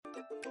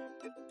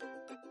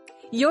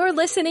You're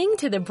listening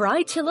to the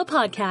Bridechilla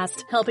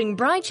podcast, helping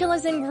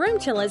bridechillas and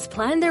groomchillas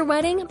plan their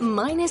wedding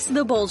minus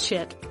the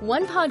bullshit.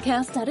 One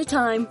podcast at a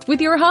time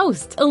with your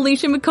host,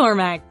 Alicia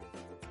McCormack.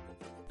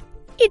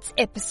 It's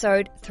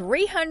episode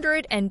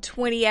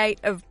 328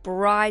 of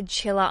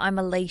Bridechilla. I'm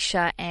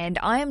Alicia, and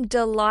I am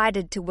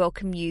delighted to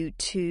welcome you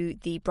to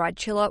the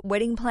Bridechilla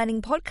Wedding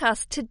Planning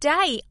Podcast.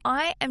 Today,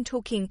 I am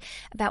talking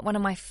about one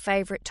of my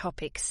favourite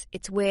topics.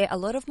 It's where a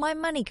lot of my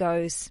money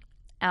goes,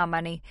 our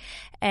money,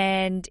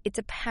 and it's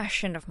a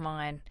passion of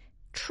mine.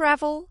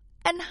 Travel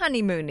and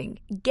honeymooning,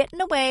 getting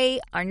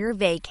away on your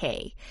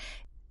vacay.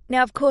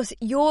 Now, of course,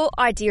 your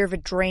idea of a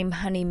dream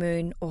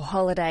honeymoon or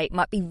holiday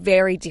might be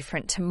very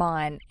different to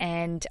mine,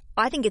 and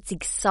I think it's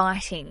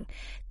exciting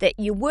that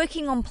you're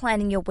working on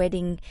planning your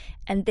wedding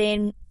and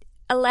then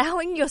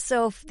allowing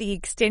yourself the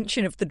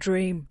extension of the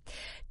dream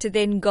to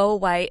then go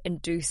away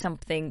and do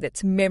something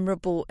that's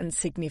memorable and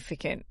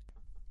significant.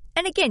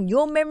 And again,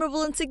 your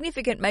memorable and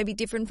significant may be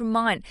different from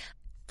mine.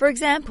 For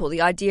example,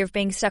 the idea of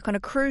being stuck on a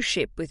cruise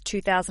ship with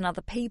 2,000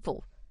 other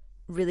people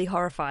really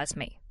horrifies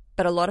me,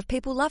 but a lot of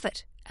people love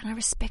it. And I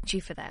respect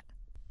you for that.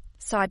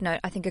 Side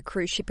note, I think a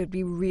cruise ship would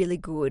be really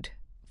good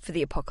for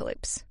the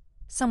apocalypse.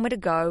 Somewhere to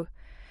go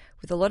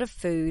with a lot of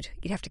food.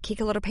 You'd have to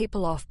kick a lot of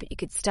people off, but you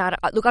could start...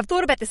 Look, I've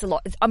thought about this a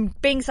lot. I'm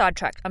being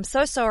sidetracked. I'm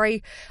so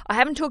sorry. I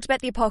haven't talked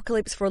about the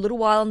apocalypse for a little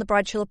while on the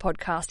Bridechilla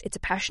podcast. It's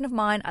a passion of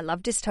mine. I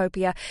love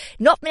dystopia.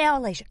 Not now,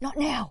 Alicia. Not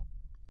now.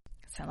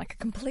 I sound like a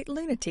complete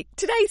lunatic.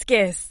 Today's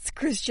guests,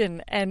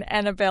 Christian and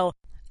Annabelle,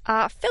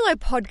 are fellow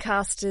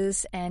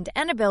podcasters, and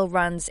Annabelle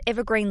runs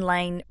Evergreen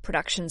Lane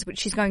Productions, which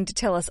she's going to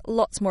tell us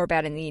lots more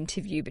about in the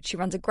interview, but she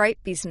runs a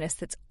great business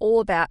that's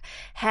all about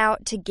how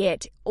to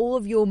get all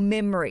of your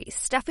memories,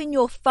 stuff in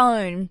your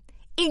phone,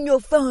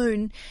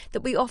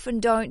 that we often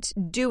don't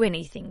do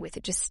anything with.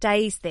 It just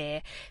stays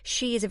there.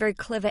 She is a very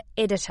clever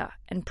editor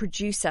and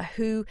producer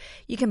who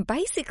you can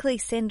basically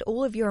send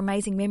all of your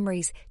amazing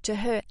memories to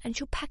her, and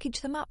she'll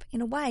package them up in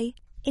a way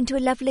into a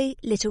lovely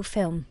little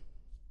film,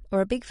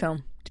 or a big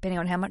film, depending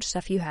on how much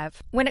stuff you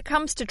have. When it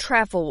comes to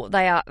travel,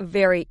 they are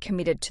very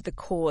committed to the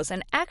cause,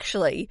 and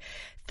actually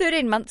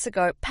 13 months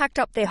ago packed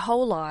up their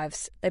whole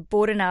lives. They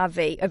bought an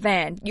RV, a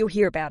van, you'll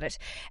hear about it,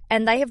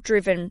 and they have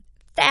driven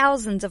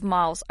thousands of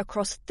miles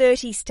across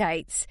 30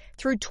 states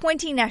through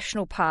 20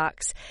 national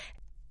parks.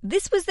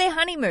 This was their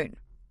honeymoon.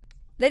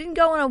 They didn't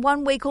go on a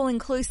 1 week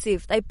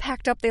all-inclusive. They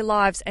packed up their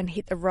lives and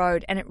hit the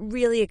road, and it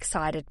really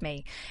excited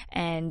me.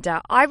 And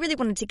I really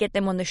wanted to get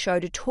them on the show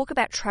to talk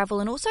about travel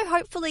and also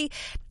hopefully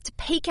to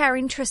pique our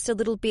interest a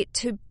little bit,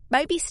 to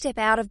maybe step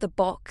out of the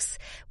box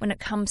when it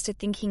comes to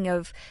thinking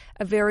of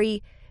a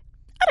very,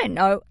 I don't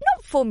know,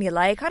 not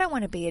formulaic, I don't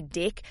want to be a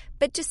dick,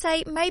 but to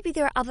say maybe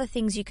there are other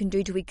things you can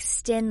do to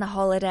extend the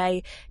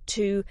holiday,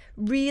 to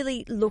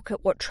really look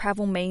at what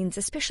travel means,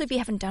 especially if you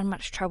haven't done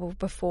much travel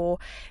before.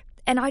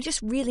 And I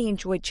just really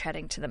enjoyed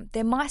chatting to them.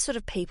 They're my sort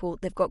of people.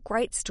 They've got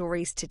great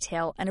stories to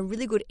tell and a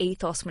really good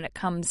ethos when it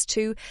comes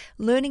to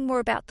learning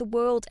more about the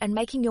world and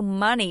making your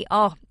money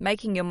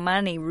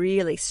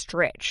really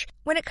stretch.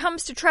 When it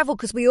comes to travel,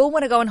 because we all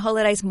want to go on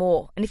holidays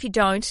more. And if you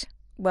don't,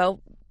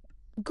 well,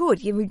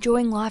 good. You're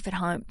enjoying life at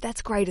home.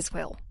 That's great as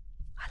well.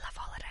 I love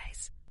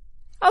holidays.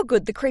 Oh,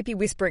 good. The creepy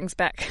whispering's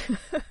back.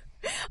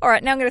 All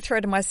right, now I'm going to throw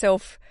to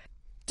myself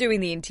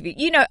doing the interview.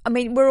 You know, I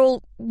mean,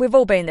 we've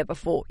all been there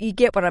before. You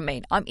get what I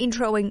mean. I'm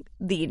introing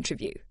the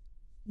interview.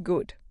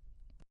 Good.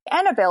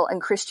 Annabelle and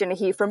Christian are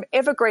here from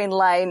Evergreen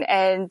Lane,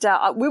 and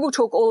we will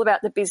talk all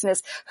about the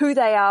business, who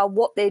they are,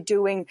 what they're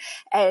doing,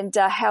 and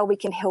how we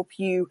can help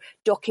you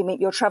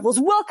document your travels.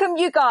 Welcome,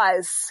 you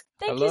guys.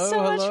 Thank you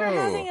so much for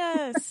having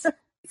us.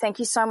 Thank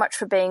you so much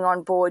for being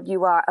on board.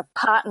 You are a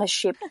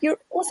partnership. You're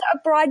also a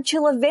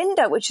Bridechilla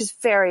vendor, which is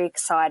very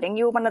exciting.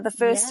 You were one of the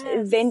first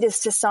vendors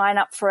to sign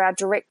up for our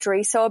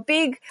directory. So a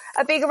big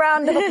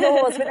round of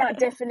applause without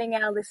deafening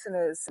our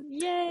listeners.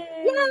 Yay!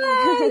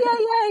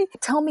 Yay!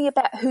 Tell me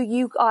about who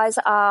you guys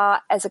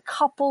are as a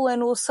couple,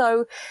 and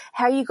also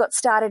how you got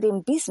started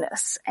in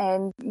business,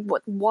 and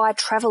why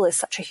travel is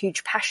such a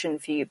huge passion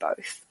for you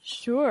both.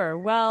 Sure.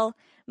 Well,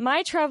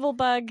 my travel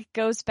bug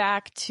goes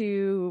back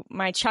to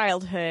my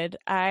childhood.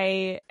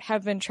 I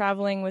have been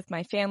traveling with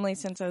my family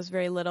since I was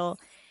very little,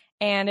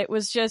 and it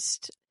was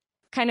just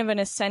kind of an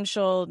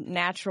essential,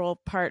 natural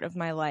part of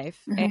my life.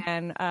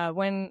 Mm-hmm. And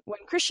when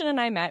Christian and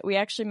I met, we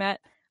actually met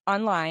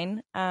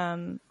online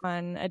on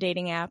a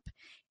dating app.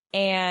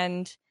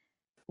 And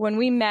when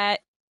we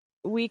met,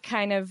 we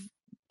kind of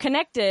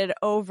connected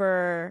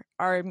over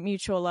our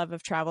mutual love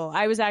of travel.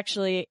 I was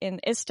actually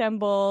in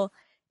Istanbul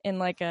in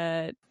like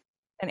an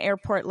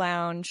airport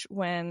lounge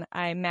when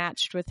I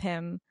matched with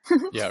him.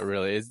 Yeah,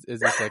 really. Is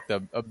this like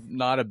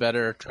not a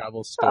better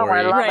travel story?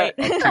 Oh, right.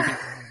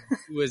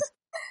 Who was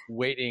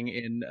waiting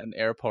in an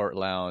airport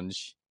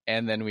lounge,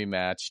 and then we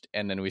matched,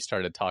 and then we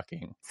started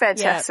talking.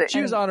 Fantastic.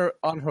 She was on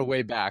her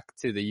way back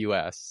to the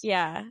U.S.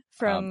 Yeah,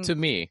 to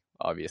me,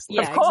 obviously.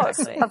 Yeah, of course.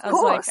 Exactly. Of I was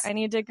course. like, I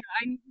need to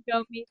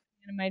go meet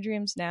in my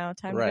dreams now.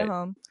 Time to go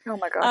home. Oh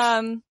my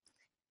gosh.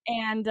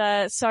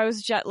 And so I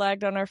was jet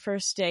lagged on our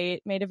first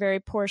date, made a very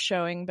poor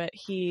showing, but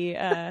he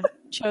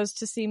chose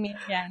to see me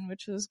again,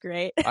 which was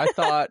great. I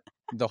thought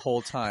the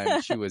whole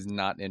time she was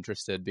not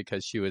interested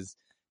because she was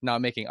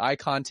not making eye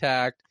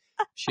contact.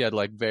 She had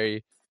like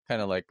very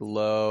kind of like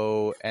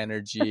low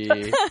energy.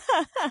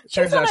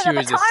 She's on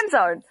another time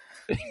zone.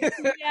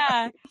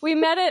 Yeah, we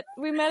met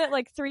at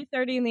like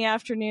 3:30 in the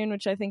afternoon,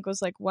 which I think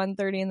was like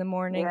 1:30 in the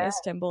morning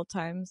Istanbul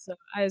time. So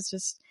I was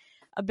just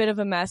a bit of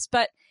a mess.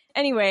 But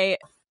anyway,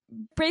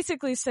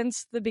 basically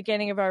since the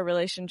beginning of our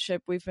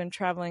relationship, we've been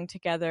traveling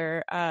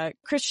together.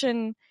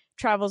 Christian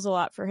travels a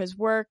lot for his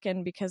work,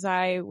 and because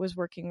I was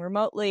working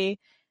remotely,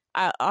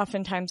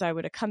 oftentimes I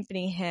would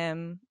accompany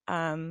him.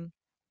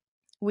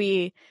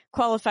 We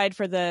qualified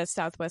for the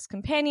Southwest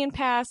Companion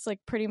Pass like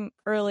pretty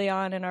early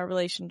on in our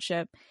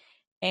relationship.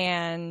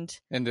 And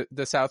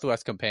the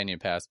Southwest Companion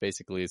Pass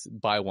basically is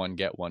buy one,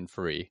 get one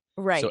free.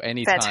 Right. So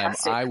anytime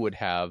Fantastic. I would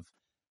have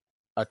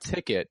a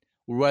ticket,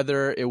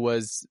 whether it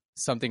was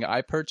something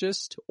I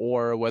purchased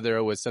or whether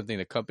it was something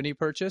the company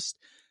purchased,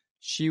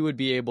 she would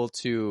be able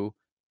to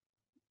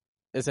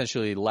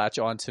essentially latch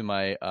onto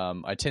my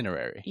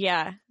itinerary.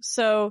 Yeah.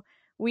 So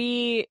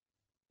we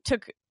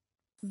took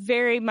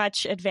very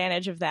much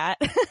advantage of that.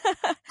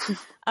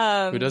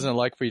 Who doesn't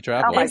like free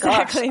travel? Oh my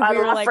Exactly. gosh, I We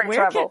were love like, free where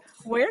travel.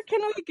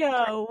 can we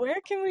go?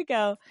 Where can we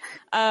go?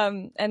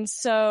 And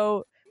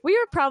so we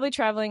were probably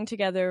traveling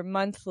together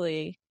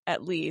monthly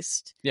at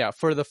least Yeah,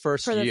 for the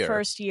first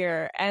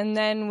year. And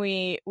then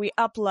we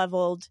up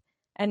leveled,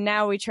 and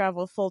now we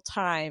travel full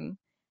time.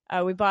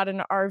 We bought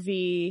an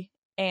RV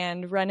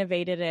and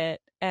renovated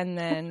it, and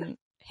then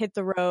hit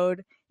the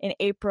road in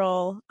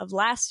April of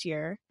last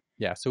year.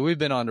 Yeah, so we've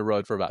been on the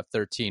road for about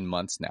 13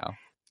 months now.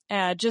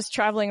 Just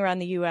traveling around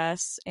the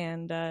U.S.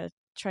 and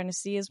trying to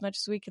see as much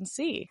as we can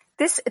see.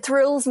 This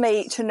thrills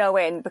me to no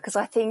end because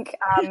I think,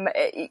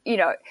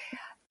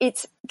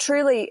 it's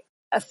truly,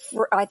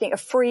 I think, a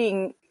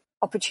freeing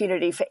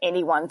opportunity for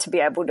anyone to be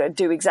able to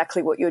do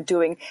exactly what you're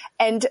doing.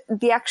 And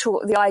the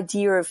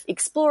idea of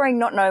exploring,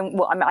 not knowing,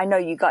 well, I know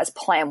you guys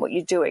plan what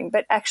you're doing,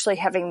 but actually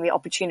having the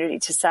opportunity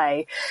to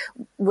say,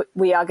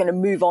 we are going to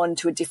move on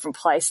to a different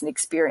place and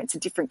experience a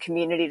different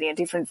community and a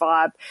different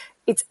vibe.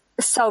 It's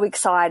so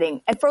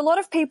exciting. And for a lot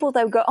of people,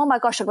 they would go, oh my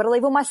gosh, I've got to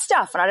leave all my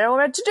stuff and I don't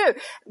know what to do.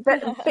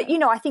 But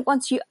I think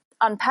once you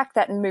unpack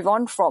that and move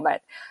on from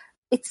it,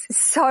 it's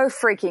so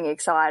freaking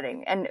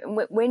exciting. And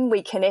when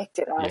we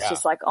connected, I was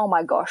just like, oh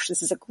my gosh,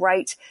 this is a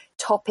great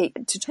topic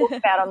to talk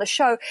about on the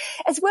show,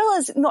 as well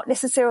as not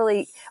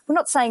necessarily, we're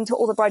not saying to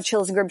all the bride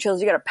chillers and groom chillers,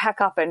 you got to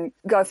pack up and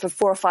go for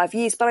 4 or 5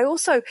 years. But I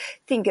also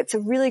think it's a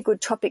really good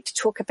topic to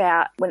talk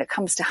about when it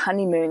comes to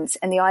honeymoons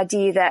and the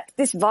idea that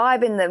this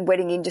vibe in the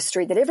wedding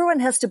industry that everyone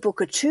has to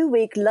book a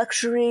 2-week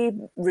luxury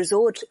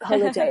resort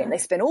holiday and they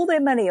spend all their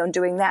money on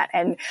doing that.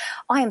 And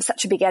I am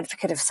such a big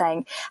advocate of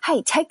saying,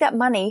 hey, take that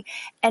money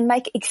and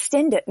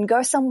extend it and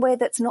go somewhere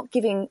that's not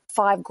giving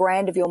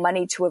 $5,000 of your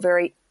money to a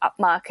very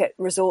upmarket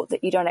resort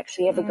that you don't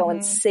actually ever go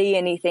and see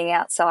anything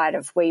outside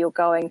of where you're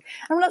going.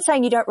 I'm not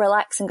saying you don't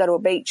relax and go to a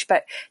beach,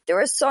 but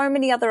there are so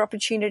many other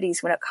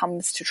opportunities when it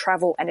comes to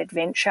travel and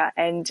adventure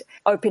and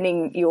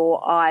opening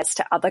your eyes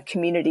to other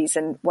communities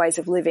and ways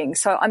of living.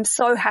 So I'm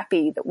so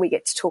happy that we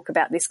get to talk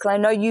about this because I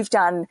know you've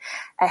done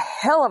a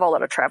hell of a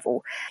lot of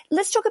travel.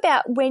 Let's talk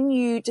about when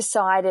you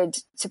decided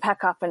to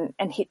pack up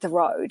and hit the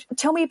road.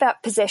 Tell me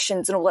about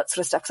possessions and all that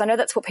sort of stuff because I know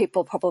that's what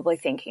people are probably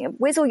thinking.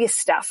 Where's all your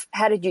stuff?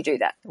 How did you do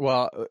that?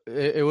 Well,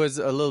 it was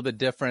a little bit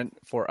different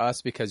for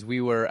us because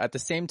we were at the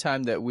same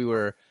time that we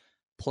were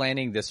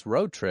planning this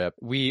road trip,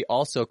 we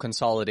also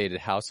consolidated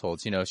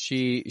households. You know,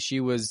 she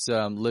was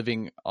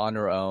living on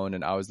her own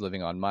and I was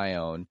living on my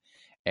own.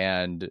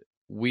 And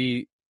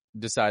we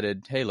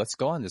decided, hey, let's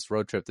go on this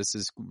road trip. This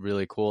is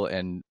really cool.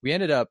 And we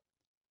ended up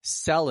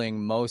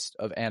selling most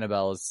of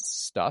Annabella's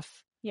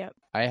stuff. Yep.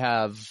 I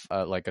have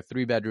like a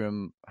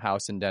 3-bedroom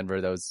house in Denver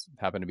that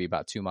happened to be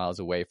about 2 miles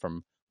away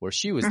from where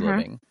she was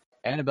living.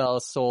 Annabella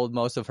sold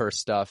most of her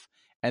stuff.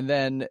 And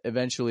then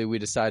eventually we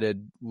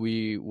decided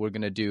we were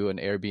going to do an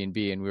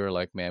Airbnb and we were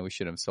like, man, we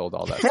should have sold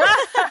all that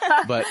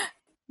stuff. But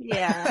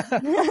yeah.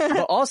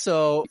 But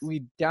also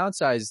we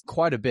downsized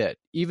quite a bit,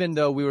 even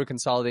though we were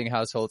consolidating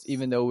households,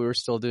 even though we were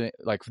still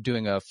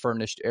doing a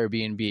furnished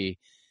Airbnb,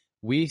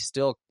 we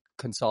still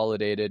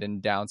consolidated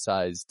and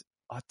downsized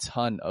a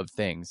ton of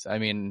things. I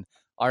mean,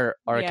 our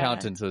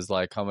accountant was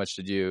like, how much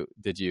did you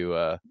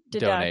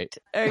donate?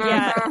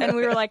 And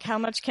we were like, how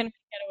much can we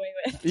get away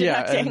with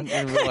deducting? Yeah,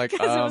 and we're like, it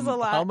was a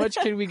lot. how much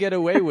can we get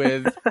away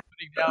with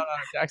putting down on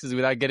our taxes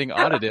without getting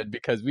audited?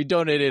 Because we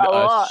donated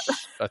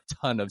a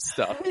ton of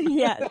stuff.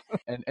 Yeah.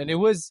 And it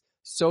was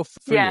so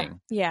freeing.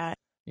 Yeah.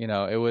 You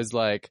know, it was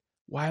like,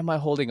 why am I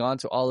holding on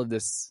to all of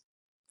this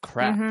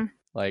crap?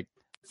 Like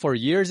for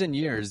years and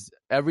years,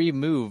 every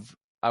move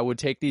I would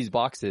take these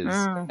boxes.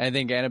 I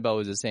think Annabelle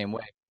was the same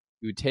way.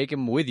 You would take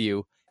them with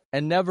you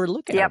and never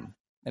look at them.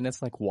 And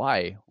it's like,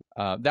 why?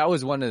 That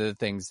was one of the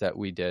things that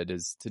we did,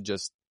 is to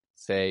just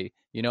say,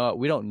 you know what,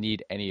 we don't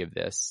need any of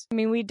this. I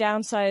mean, we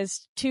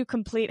downsized 2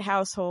 complete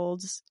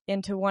households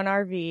into one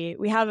RV.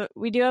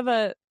 We do have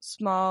a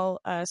small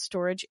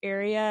storage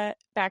area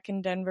back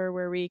in Denver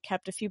where we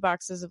kept a few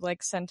boxes of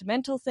like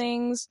sentimental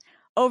things.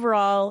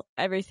 Overall,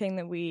 everything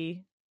that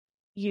we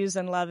use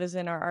and love is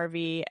in our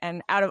RV.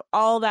 And out of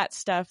all that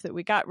stuff that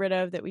we got rid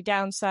of, that we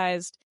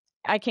downsized,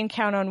 I can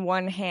count on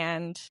one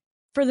hand.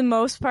 For the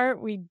most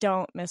part, we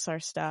don't miss our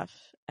stuff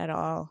at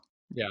all.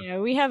 Yeah.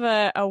 We have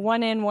a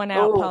one in, one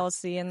out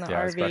policy in the RV.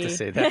 I was about to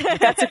say that.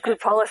 That's a good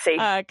policy.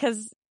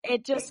 Because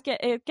it just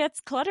gets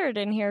cluttered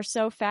in here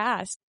so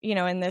fast,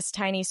 in this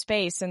tiny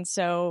space. And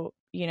so,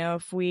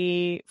 if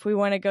we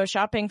want to go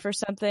shopping for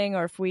something,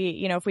 or if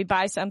we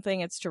buy something,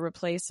 it's to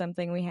replace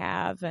something we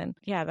have. And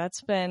yeah,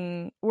 that's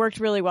been worked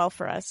really well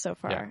for us so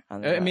far. Yeah.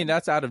 I mean,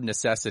 that's out of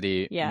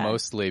necessity,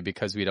 mostly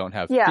because we don't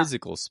have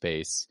physical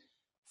space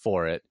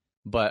for it.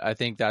 But I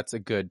think that's a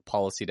good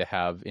policy to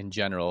have in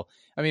general.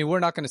 I mean,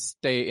 we're not going to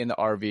stay in the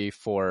RV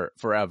for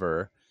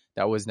forever.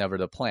 That was never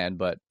the plan.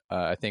 But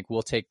I think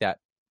we'll take that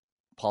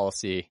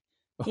policy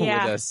with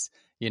us,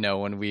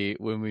 when we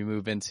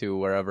move into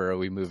wherever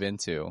we move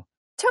into.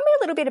 Tell me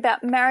a little bit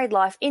about married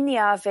life in the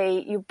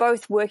RV. You're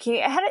both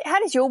working. How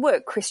does your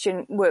work,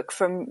 Christian, work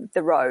from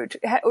the road?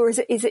 Or is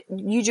it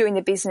you doing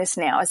the business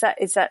now? Is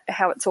that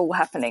how it's all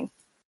happening?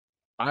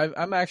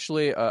 I'm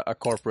actually a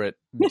corporate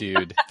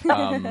dude.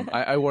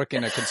 I work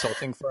in a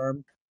consulting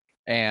firm,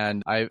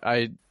 and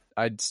I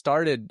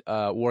started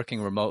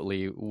working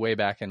remotely way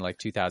back in like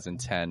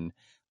 2010.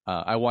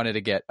 I wanted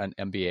to get an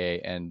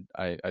MBA, and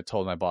I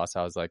told my boss,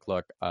 I was like,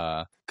 look,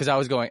 because I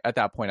was going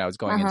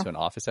into an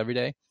office every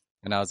day,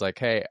 and I was like,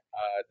 hey,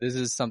 this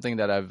is something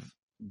that I've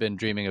been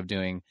dreaming of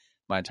doing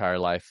my entire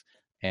life,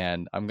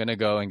 and I'm gonna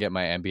go and get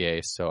my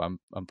MBA, so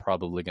I'm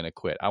probably gonna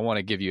quit. I want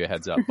to give you a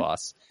heads up,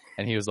 boss.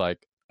 And he was like,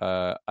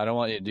 I don't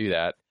want you to do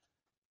that.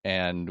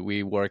 And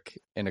we work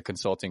in a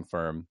consulting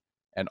firm,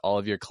 and all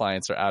of your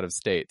clients are out of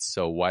state.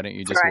 So why don't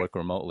you just work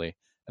remotely?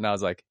 And I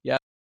was like, yeah,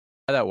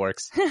 that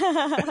works.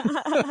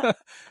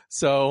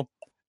 So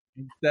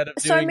instead of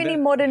so many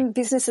modern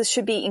businesses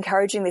should be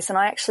encouraging this. And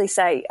I actually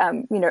say,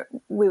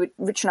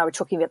 Rich and I were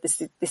talking about this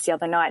the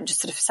other night, and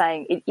just sort of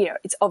saying,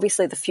 it's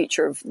obviously the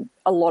future of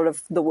a lot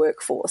of the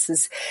workforce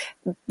is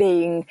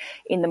being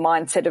in the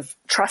mindset of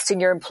trusting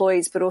your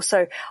employees. But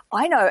also,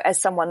 I know as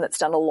someone that's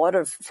done a lot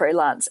of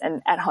freelance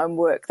and at home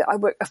work that I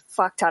work a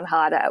fuck ton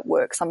harder at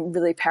work. So I'm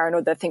really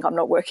paranoid that I think I'm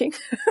not working.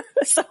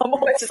 So I'm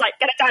always just like,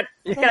 get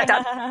it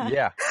done.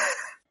 Yeah.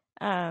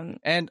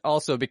 And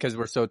also because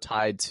we're so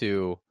tied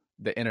to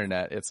the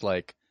internet, it's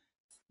like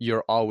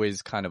you're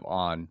always kind of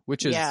on,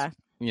 which is, a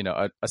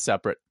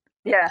separate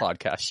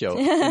podcast show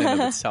in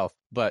and of itself.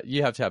 But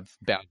you have to have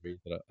boundaries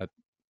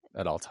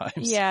at all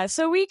times. Yeah.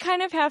 So we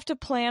kind of have to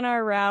plan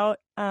our route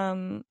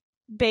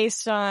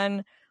based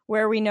on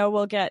where we know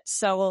we'll get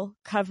cell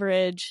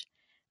coverage.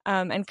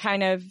 And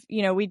kind of,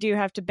 we do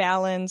have to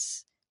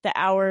balance the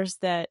hours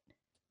that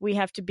we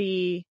have to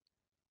be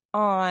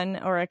on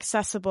or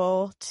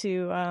accessible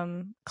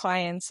to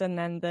clients, and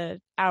then the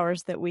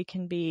hours that we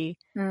can be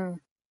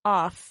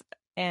off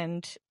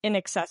and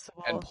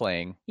inaccessible and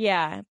playing.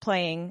 Yeah,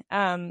 playing.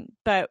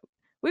 But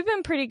we've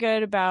been pretty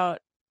good about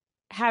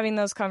having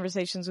those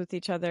conversations with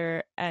each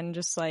other and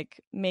just like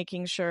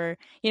making sure,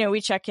 we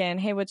check in.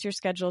 Hey, what's your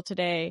schedule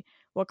today?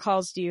 What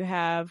calls do you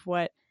have?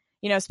 What,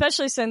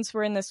 especially since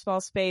we're in this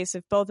small space,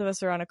 if both of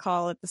us are on a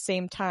call at the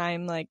same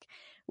time, like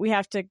we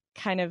have to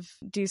kind of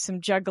do some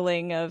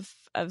juggling of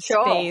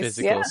space.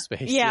 Physical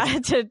space. Yeah.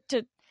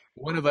 To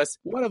one of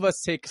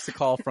us takes the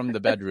call from the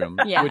bedroom,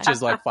 which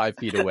is like 5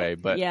 feet away.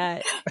 But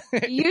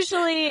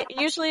usually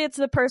it's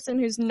the person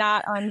who's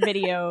not on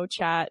video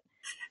chat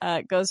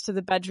goes to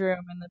the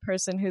bedroom, and the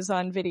person who's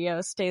on video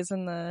stays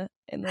in the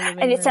living room.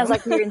 And it sounds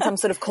like we're in some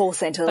sort of call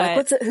center.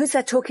 Like, who's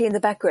that talking in the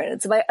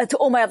background? It's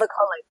all my other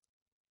colleagues.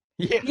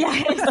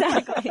 Yeah,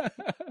 exactly.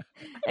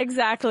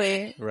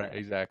 Exactly. Right,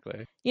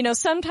 exactly.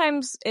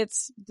 Sometimes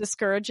it's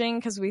discouraging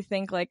because we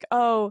think like,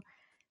 oh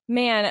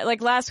man,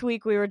 like last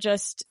week we were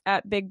just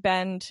at Big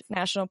Bend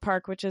National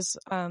Park, which is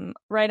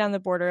right on the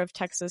border of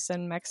Texas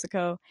and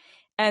Mexico.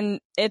 And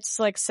it's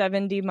like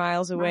 70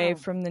 miles away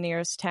from the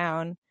nearest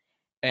town.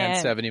 And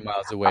 70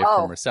 miles away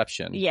from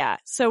reception. Yeah.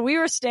 So we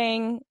were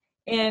staying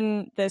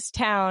in this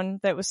town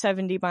that was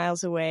 70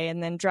 miles away,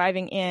 and then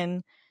driving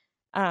in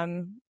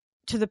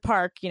to the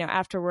park,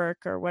 after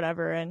work or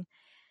whatever. And,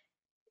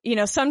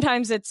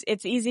 sometimes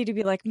it's easy to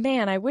be like,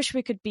 man, I wish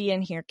we could be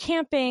in here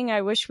camping.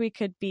 I wish we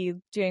could be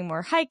doing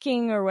more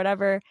hiking or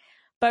whatever.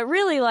 But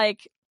really,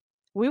 like,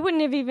 we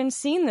wouldn't have even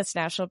seen this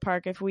national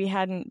park if we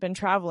hadn't been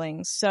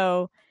traveling.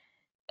 So,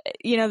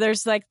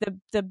 there's like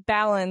the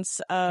balance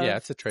of,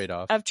 it's a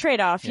trade-off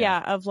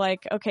of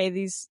like, okay,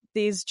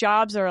 these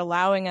jobs are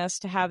allowing us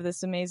to have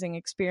this amazing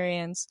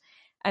experience.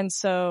 And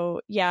so,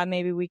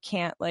 maybe we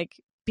can't like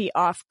be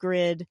off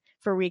grid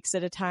for weeks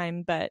at a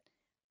time, but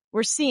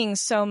we're seeing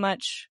so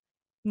much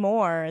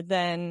more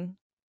than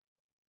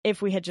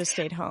if we had just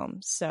stayed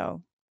home.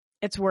 So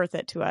it's worth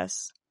it to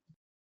us.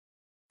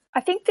 I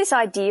think this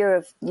idea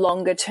of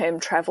longer term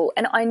travel,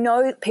 and I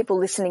know people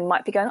listening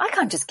might be going, I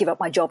can't just give up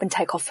my job and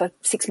take off for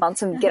 6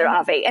 months and get an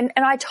RV. And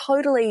I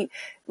totally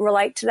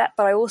relate to that.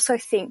 But I also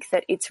think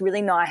that it's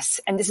really nice.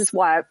 And this is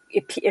why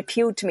it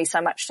appealed to me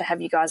so much to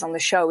have you guys on the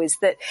show, is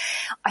that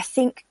I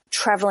think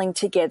traveling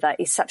together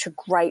is such a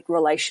great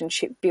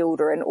relationship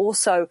builder. And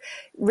also,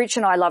 Rich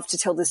and I love to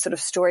tell this sort of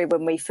story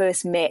when we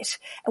first met.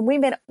 And we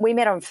met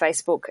on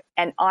Facebook,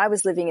 and I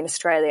was living in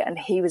Australia and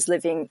he was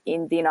living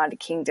in the United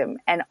Kingdom.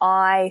 And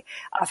I,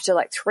 after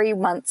like 3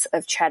 months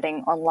of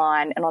chatting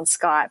online and on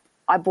Skype,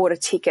 I bought a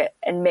ticket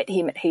and met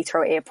him at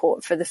Heathrow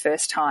Airport for the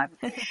first time.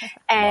 And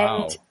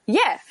wow.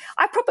 Yeah,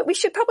 we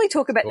should probably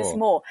talk about this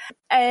more.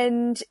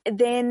 And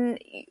then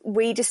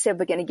we just said,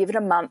 we're going to give it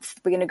a month.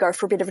 We're going to go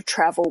for a bit of a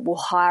travel. We'll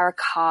hire a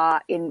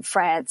car in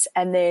France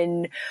and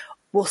then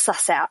we'll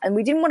suss out. And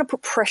we didn't want to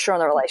put pressure on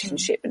the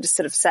relationship and just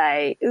sort of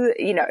say,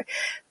 you know,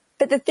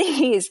 but the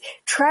thing is,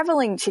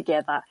 traveling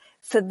together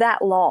for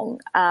that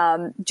long,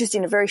 just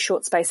in a very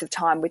short space of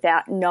time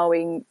without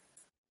knowing,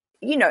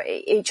 you know,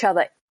 each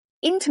other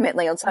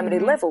intimately on so many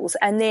levels.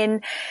 And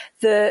then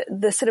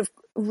the sort of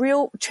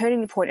real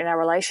turning point in our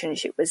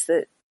relationship was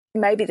that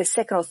maybe the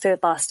second or third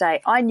last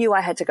day, I knew I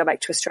had to go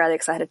back to Australia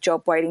because I had a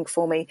job waiting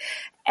for me.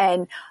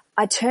 And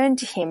I turned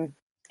to him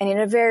and in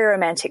a very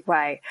romantic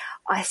way,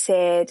 I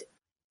said,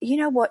 you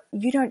know what?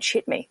 You don't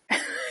shit me.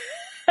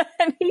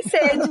 And he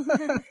said,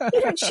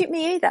 you don't shit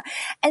me either.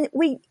 And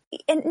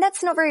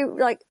that's not very,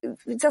 like,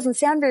 it doesn't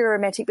sound very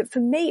romantic, but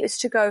for me, it was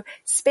to go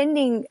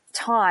spending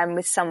time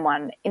with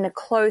someone in a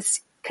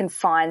close,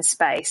 confined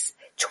space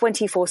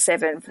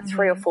 24/7 for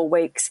 3 or 4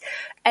 weeks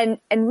and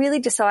really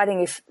deciding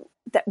if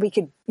that we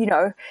could, you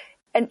know,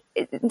 and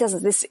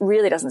this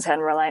really doesn't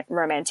sound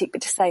romantic,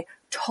 but to say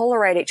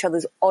tolerate each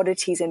other's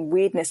oddities and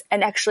weirdness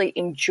and actually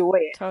enjoy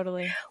it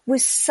Totally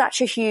was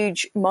such a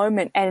huge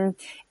moment. And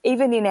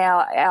even in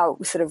our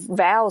sort of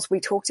vows, we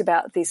talked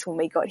about this when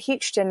we got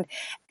hitched. And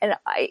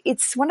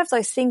it's one of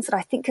those things that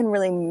I think can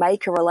really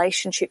make a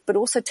relationship, but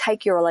also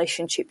take your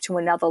relationship to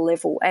another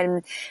level.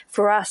 And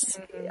for us,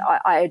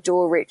 I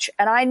adore Rich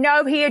and I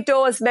know he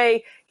adores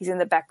me. He's in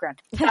the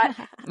background.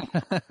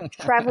 But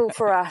travel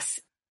for us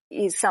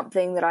is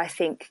something that I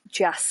think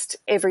just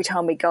every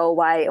time we go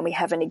away and we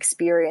have an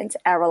experience,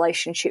 our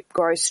relationship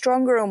grows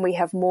stronger and we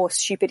have more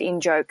stupid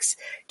in-jokes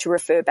to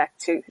refer back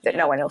to that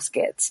no one else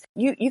gets.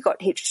 You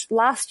got hitched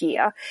last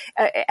year.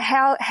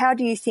 How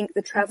do you think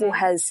the travel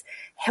has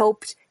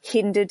helped,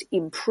 hindered,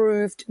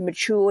 improved,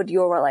 matured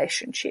your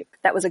relationship?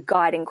 That was a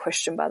guiding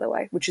question, by the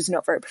way, which is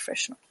not very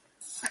professional.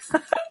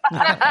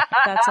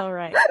 That's all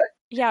right.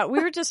 Yeah,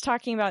 we were just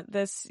talking about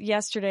this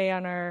yesterday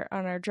on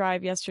our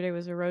drive. Yesterday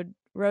was a road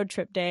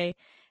trip day,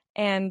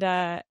 and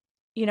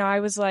you know, I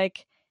was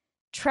like,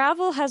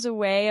 travel has a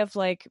way of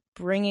like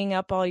bringing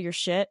up all your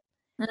shit,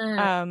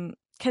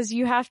 because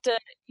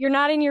you're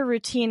not in your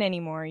routine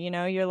anymore. You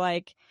know, you're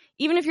like,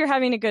 even if you're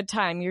having a good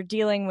time, you're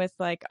dealing with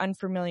like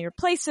unfamiliar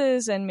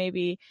places and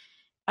maybe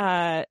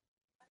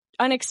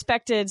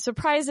unexpected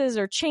surprises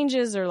or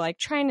changes, or like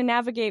trying to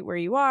navigate where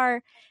you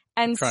are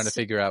and trying to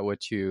figure out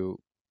what you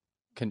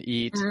can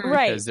eat,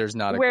 right, because there's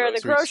not where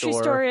the grocery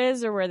store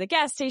is or where the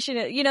gas station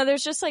is. You know,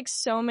 there's just like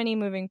so many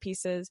moving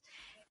pieces,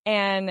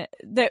 and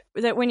that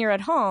when you're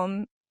at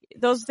home,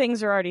 those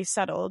things are already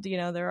settled. You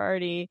know, they're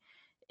already,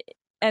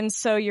 and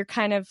so you're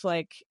kind of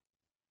like,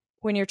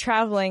 when you're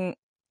traveling,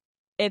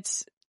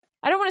 it's,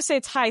 I don't want to say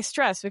it's high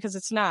stress because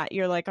it's not.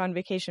 You're like on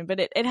vacation, but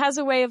it has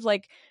a way of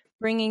like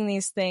bringing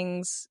these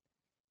things.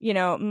 You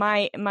know,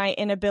 my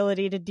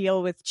inability to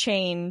deal with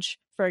change,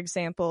 for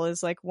example,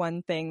 is like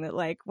one thing that,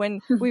 like, when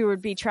we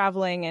would be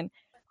traveling and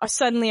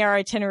suddenly our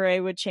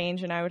itinerary would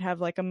change and I would have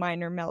like a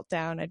minor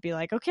meltdown. I'd be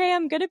like, okay,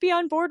 I'm going to be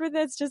on board with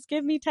this. Just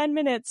give me 10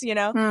 minutes, you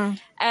know?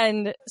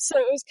 And so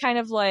it was kind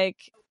of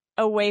like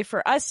a way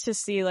for us to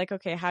see like,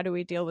 okay, how do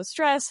we deal with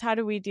stress? How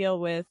do we deal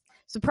with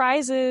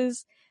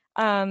surprises?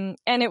 And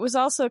it was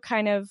also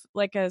kind of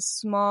like a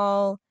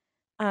small,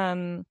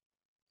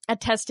 a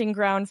testing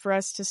ground for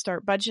us to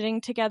start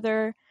budgeting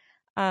together.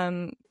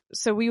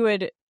 So we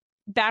would,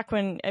 back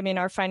when, I mean,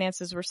 our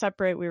finances were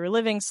separate, we were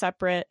living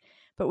separate,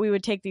 but we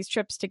would take these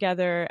trips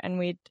together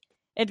and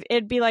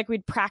it'd be like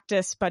we'd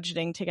practice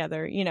budgeting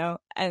together, you know?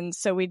 And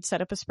so we'd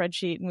set up a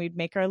spreadsheet and we'd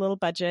make our little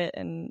budget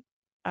and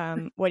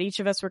what each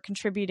of us were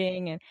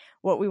contributing and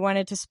what we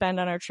wanted to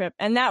spend on our trip.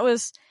 And that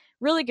was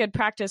really good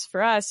practice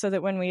for us, so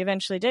that when we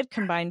eventually did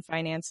combine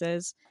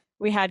finances,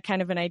 we had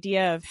kind of an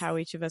idea of how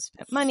each of us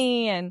spent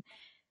money.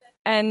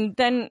 And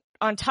then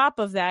on top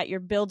of that, you're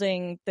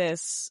building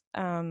this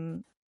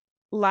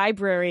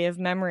library of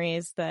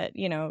memories that,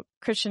 you know,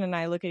 Christian and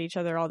I look at each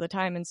other all the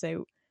time and say,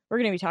 we're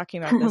going to be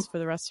talking about this for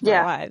the rest of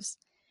our lives.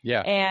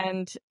 Yeah.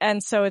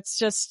 And so it's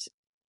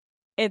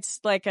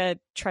like a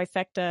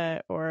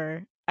trifecta,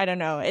 or I don't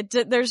know.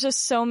 There's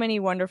just so many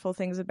wonderful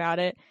things about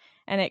it,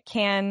 and it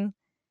can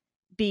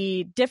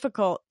be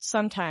difficult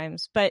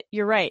sometimes, but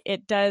you're right.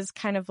 It does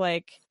kind of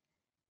like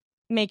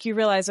make you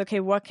realize, okay,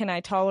 what can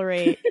I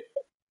tolerate?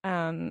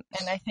 And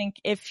I think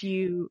if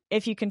you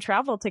can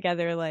travel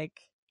together, like,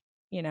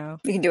 you know,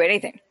 you can do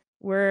anything.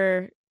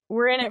 we're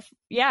in it.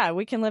 Yeah,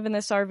 we can live in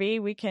this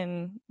RV. We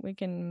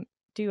can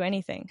do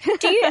anything.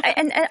 Do you,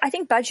 and I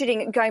think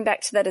budgeting, going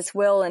back to that as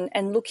well,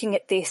 and looking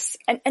at this,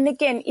 and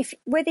again, if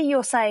whether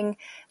you're saying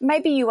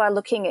maybe you are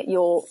looking at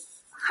your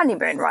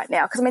honeymoon right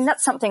now, because I mean,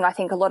 that's something I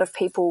think a lot of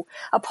people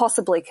are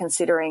possibly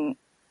considering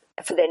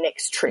for their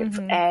next trip.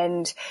 Mm-hmm.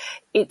 And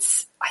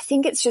I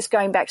think it's just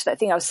going back to that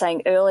thing I was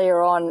saying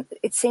earlier on.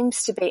 It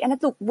seems to be, and it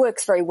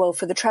works very well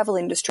for the travel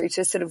industry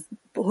to sort of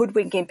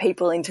hoodwinking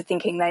people into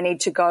thinking they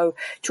need to go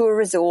to a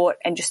resort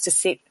and just to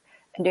sit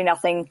and do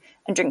nothing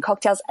and drink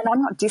cocktails. And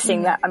I'm not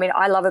dissing that. I mean,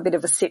 I love a bit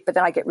of a sit, but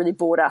then I get really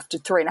bored after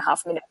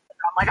 3.5 minutes.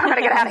 I'm like, I'm going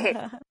to get out of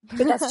here.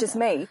 But that's just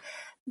me.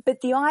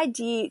 But the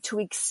idea to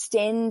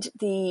extend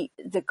the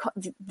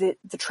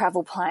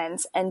travel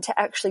plans and to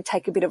actually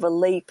take a bit of a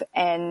leap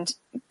and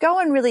go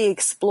and really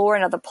explore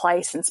another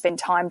place and spend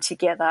time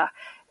together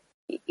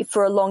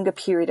for a longer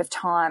period of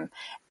time,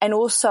 and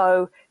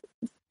also,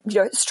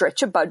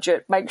 stretch a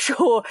budget, make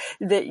sure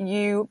that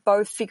you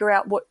both figure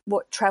out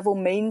what travel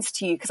means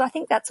to you. Because I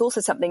think that's also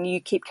something you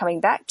keep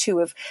coming back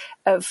to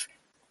of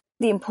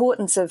the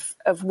importance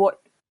of what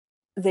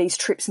these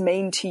trips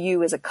mean to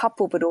you as a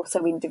couple, but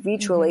also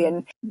individually. Mm-hmm.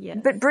 And Yes.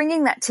 But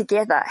bringing that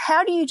together,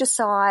 how do you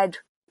decide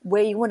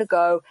where you want to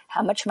go,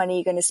 how much money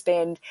you're going to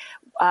spend,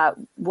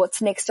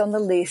 what's next on the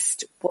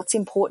list, what's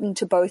important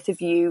to both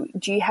of you?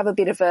 Do you have a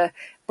bit of a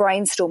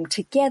brainstorm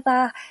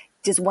together?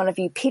 Does one of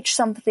you pitch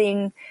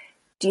something?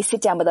 Do you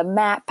sit down with a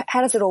map?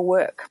 How does it all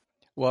work?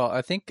 Well,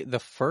 I think the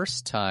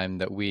first time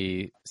that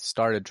we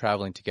started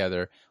traveling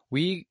together,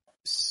 we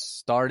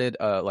started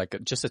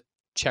just a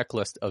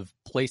checklist of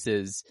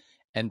places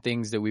and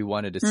things that we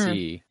wanted to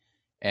see.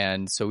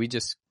 And so we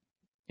just,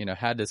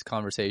 had this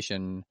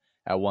conversation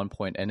at one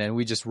point, and then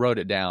we just wrote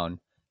it down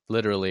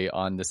literally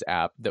on this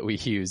app that we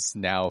use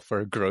now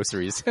for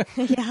groceries.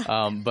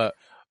 Yeah. But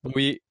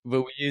we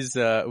use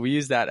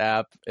that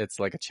app. It's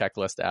like a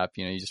checklist app.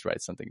 You just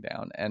write something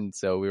down. And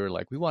so we were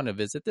like, we want to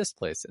visit this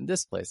place and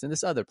this place and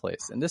this other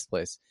place and this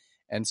place.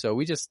 And so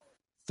we just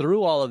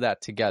threw all of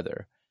that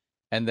together.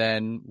 And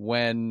then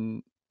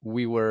when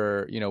we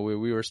were,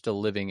 we were still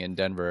living in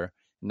Denver,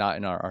 not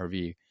in our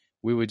RV,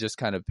 we would just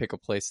kind of pick a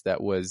place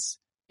that was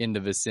in the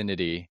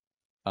vicinity.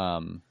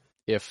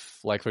 If,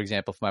 like, for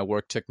example, if my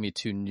work took me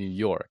to New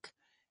York,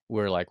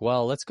 we're like,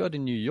 well, let's go to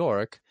New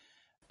York.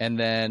 And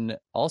then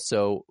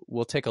also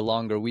we'll take a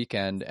longer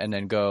weekend and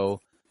then go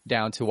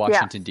down to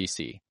Washington,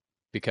 D.C.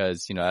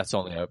 because, that's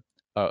only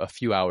a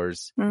few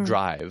hours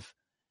drive.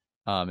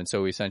 And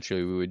so we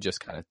would just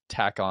kind of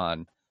tack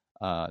on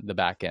the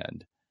back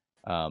end,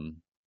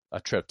 a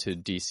trip to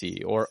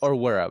D.C. or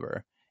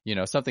wherever,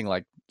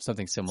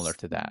 something similar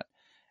to that.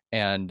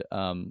 And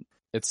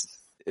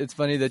it's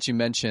funny that you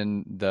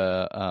mentioned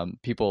the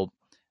people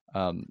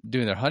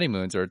doing their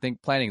honeymoons or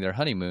planning their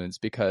honeymoons,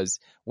 because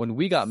when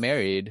we got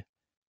married,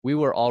 we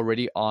were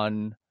already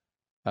on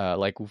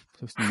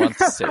month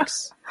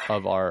 6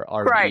 of our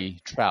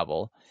RV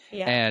travel.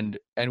 Yeah.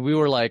 And we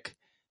were like,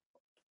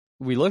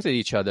 we looked at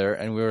each other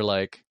and we were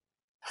like,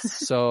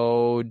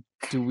 so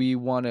do we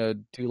want to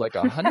do like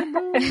a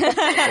honeymoon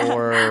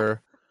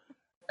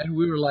and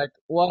we were like,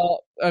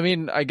 well, I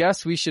mean, I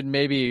guess we should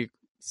maybe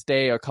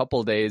stay a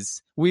couple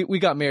days. We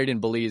got married in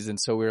Belize, and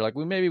so we were like,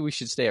 well, maybe we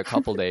should stay a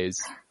couple days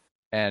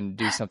and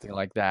do something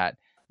like that.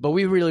 But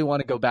we really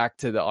want to go back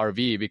to the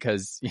RV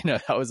because,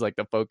 that was like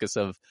the focus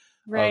of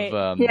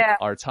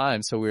our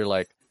time. So we were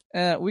like,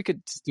 we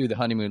could do the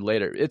honeymoon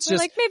later. It's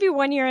just like maybe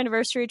 1 year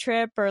anniversary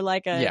trip or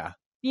like a,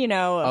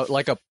 whenever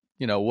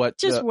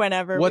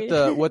what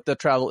the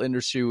travel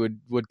industry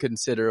would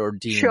consider or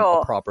deem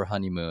a proper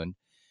honeymoon.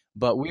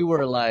 But we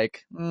were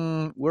like,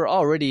 we're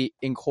already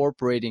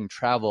incorporating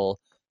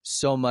travel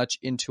so much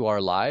into our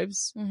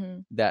lives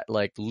that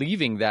like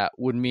leaving that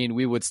would mean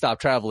we would stop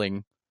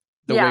traveling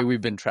the way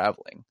we've been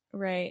traveling.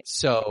 Right.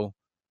 So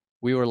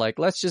we were like,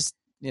 let's just,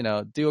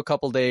 do a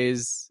couple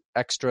days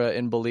extra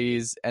in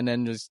Belize and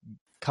then just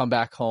come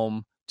back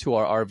home to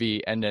our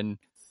RV and then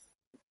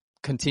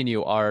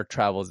continue our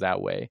travels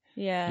that way.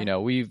 Yeah.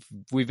 We've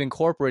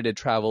incorporated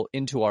travel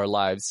into our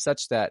lives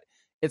such that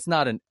it's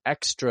not an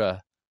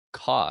extra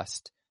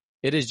cost.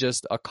 It is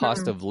just a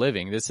cost of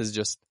living. This is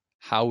just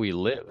how we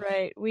live.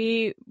 Right.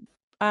 We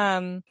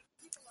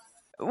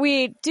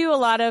do a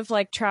lot of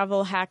like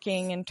travel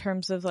hacking in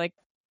terms of like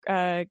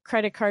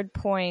credit card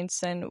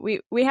points, and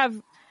we have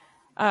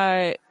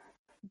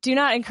do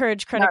not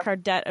encourage credit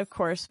card debt, of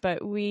course,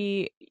 but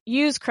we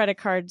use credit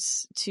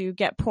cards to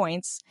get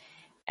points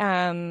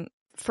for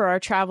our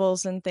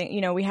travels and things.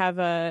 We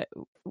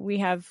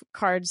have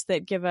cards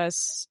that give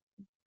us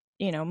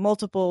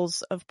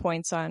multiples of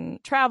points on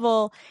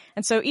travel.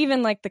 And so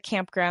even like the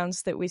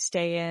campgrounds that we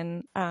stay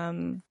in,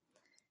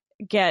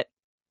 get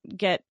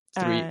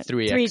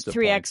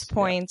 3x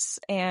points.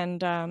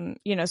 And,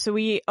 so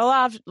a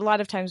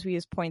lot of times we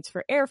use points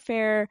for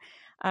airfare.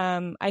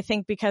 I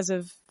think because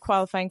of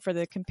qualifying for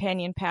the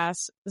Companion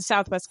Pass, the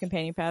Southwest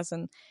Companion Pass,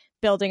 and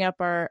building up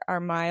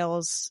our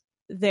miles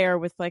there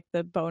with like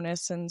the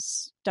bonus and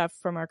stuff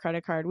from our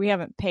credit card. We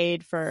haven't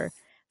paid for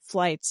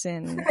flights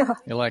in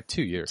like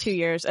 2 years. 2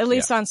 years, at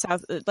least on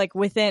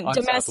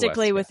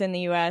domestically Southwest, within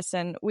the U.S.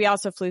 And we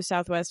also flew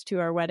Southwest to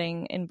our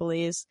wedding in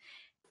Belize.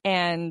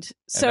 And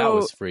so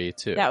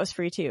that was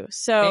free too.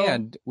 So,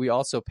 and we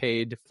also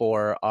paid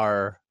for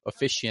our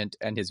officiant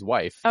and his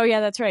wife. Oh yeah,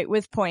 that's right.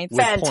 With points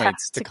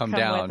to come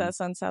down with us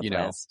on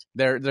Southwest.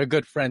 They're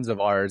good friends of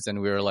ours, and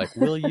we were like,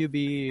 "Will you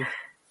be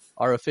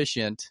our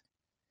officiant?"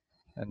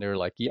 And they were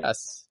like,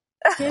 "Yes."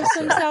 Here's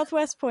some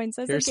Southwest points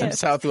as a gift. Here's some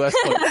Southwest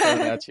points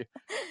thrown at you.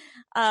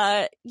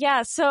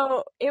 Yeah.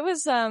 So it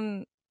was.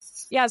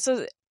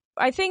 So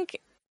I think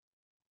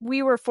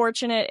we were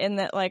fortunate in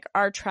that, like,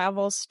 our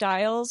travel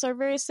styles are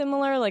very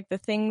similar. Like, the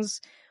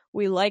things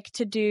we like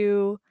to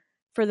do,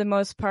 for the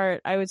most part,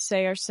 I would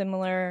say are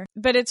similar.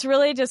 But it's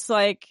really just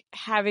like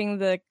having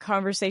the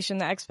conversation,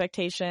 the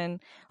expectation.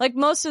 Like,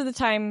 most of the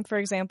time, for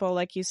example,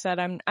 like you said,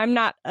 I'm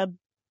not a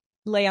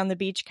lay on the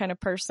beach kind of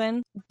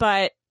person,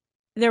 but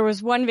there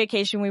was one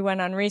vacation we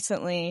went on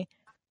recently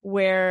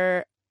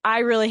where I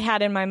really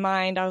had in my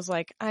mind, I was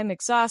like, I'm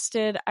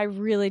exhausted. I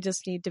really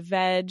just need to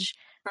veg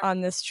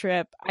on this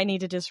trip. I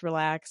need to just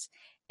relax.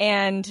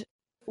 And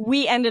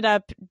we ended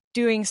up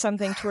doing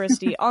something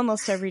touristy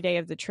almost every day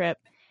of the trip.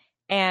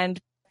 And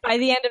by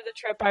the end of the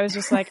trip, I was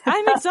just like,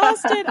 I'm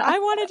exhausted. I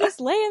want to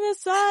just lay in the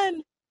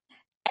sun.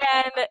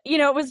 And,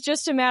 it was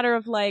just a matter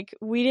of, like,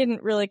 we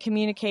didn't really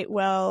communicate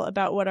well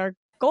about what our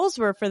goals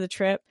were for the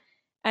trip.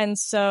 And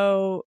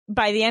so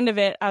by the end of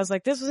it, I was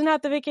like, this was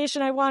not the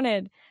vacation I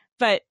wanted.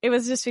 But it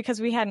was just because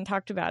we hadn't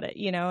talked about it,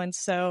 And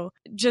so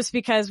just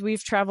because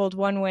we've traveled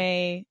one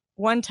way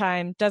one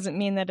time doesn't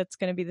mean that it's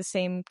going to be the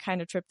same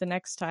kind of trip the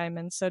next time.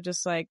 And so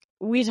just, like,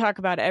 we talk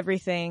about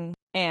everything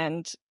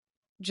and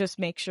just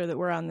make sure that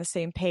we're on the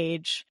same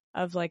page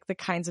of, like, the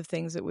kinds of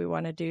things that we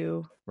want to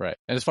do. Right.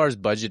 And as far as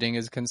budgeting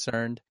is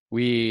concerned,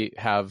 we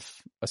have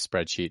a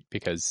spreadsheet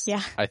because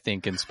I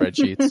think in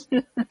spreadsheets,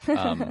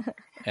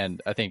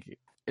 and I think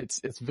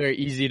it's very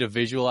easy to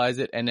visualize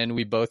it. And then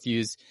we both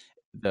use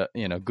the,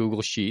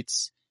 Google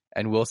Sheets,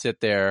 and we'll sit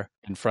there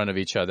in front of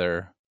each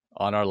other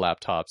on our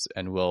laptops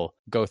and we'll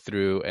go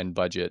through and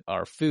budget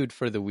our food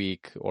for the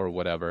week or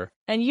whatever.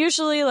 And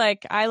usually,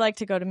 like, I like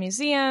to go to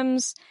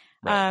museums.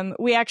 Right.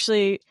 We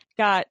actually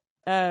got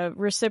a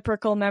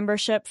reciprocal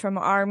membership from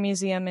our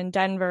museum in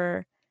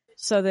Denver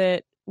so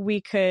that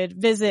we could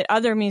visit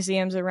other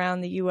museums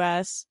around the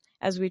U.S.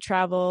 as we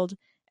traveled.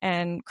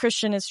 And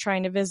Christian is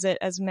trying to visit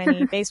as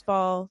many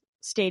baseball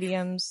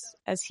stadiums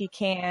as he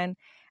can.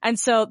 And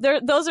so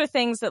those are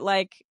things that,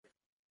 like,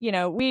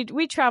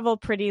 we travel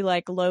pretty,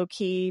 like, low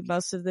key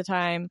most of the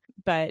time,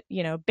 but,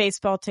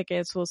 baseball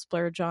tickets we'll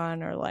splurge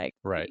on, or, like,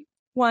 right.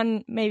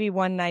 maybe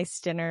one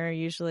nice dinner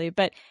usually.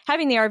 But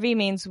having the RV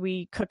means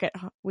we cook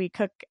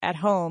at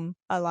home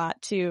a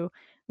lot too.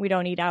 We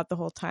don't eat out the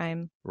whole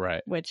time.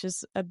 Right. Which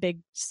is a big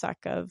suck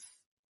of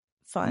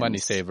funds. Money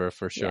saver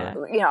for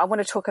sure. Yeah. I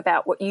want to talk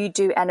about what you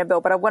do,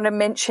 Annabelle, but I want to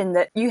mention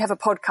that you have a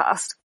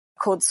podcast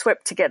called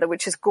Swept Together,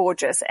 which is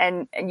gorgeous,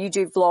 and you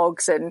do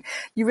vlogs, and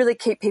you really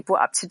keep people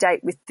up to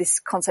date with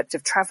this concept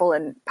of travel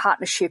and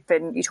partnership,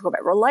 and you talk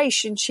about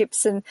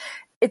relationships, and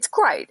it's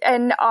great.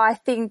 And I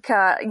think, the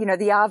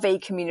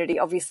RV community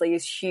obviously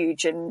is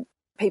huge, and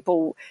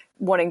people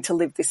wanting to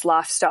live this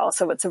lifestyle.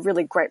 So it's a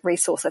really great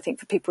resource, I think,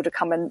 for people to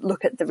come and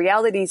look at the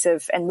realities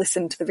and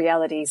listen to the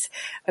realities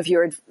of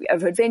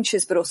of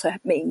adventures, but also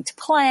meaning to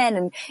plan,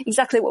 and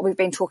exactly what we've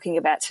been talking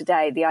about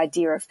today, the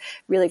idea of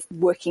really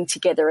working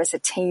together as a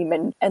team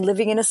and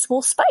living in a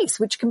small space,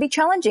 which can be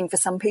challenging for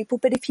some people.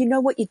 But if you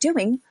know what you're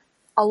doing,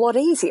 a lot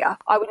easier.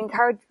 I would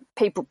encourage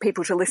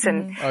people to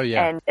listen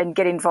and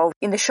get involved.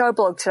 In the show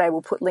blog today,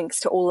 we'll put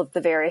links to all of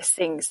the various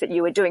things that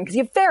you are doing, because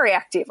you're very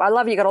active. I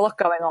love you. Got a lot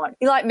going on.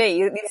 You're like me.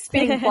 You're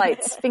spinning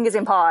plates, fingers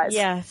in pies.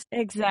 Yes,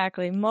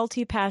 exactly.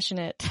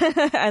 Multi-passionate,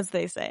 as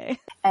they say.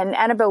 And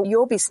Annabelle,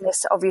 your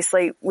business,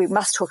 obviously, we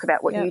must talk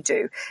about what you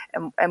do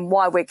and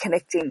why we're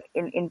connecting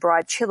in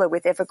Bride Chilla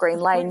with Evergreen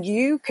Lane.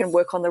 You can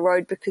work on the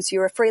road because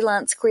you're a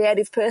freelance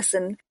creative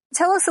person.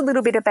 Tell us a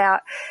little bit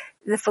about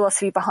the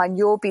philosophy behind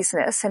your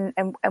business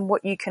and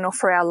what you can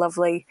offer our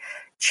lovely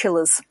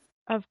chillers.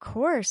 Of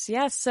course,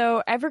 yes.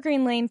 So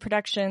Evergreen Lane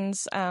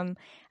Productions,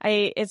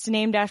 it's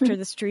named after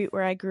the street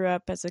where I grew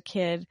up as a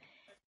kid,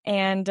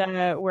 and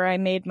where I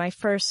made my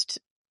first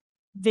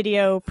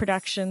video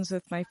productions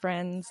with my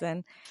friends.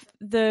 And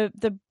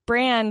the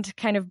brand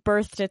kind of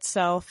birthed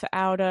itself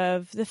out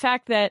of the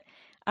fact that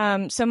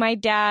so my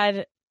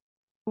dad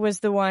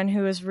was the one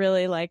who was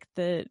really like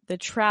the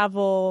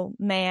travel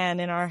man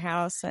in our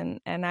house,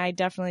 and I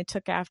definitely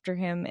took after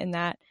him in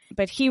that.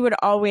 But he would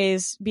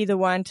always be the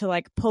one to,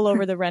 like, pull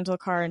over the rental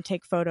car and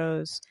take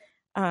photos,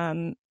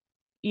 every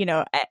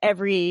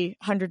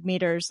 100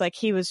 meters. Like,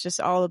 he was just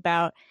all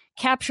about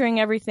capturing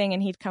everything,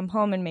 and he'd come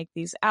home and make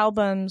these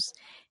albums.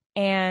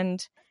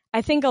 And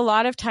I think a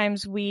lot of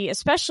times we,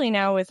 especially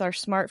now with our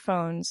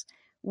smartphones,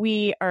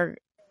 we are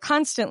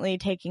constantly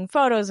taking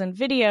photos and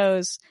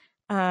videos,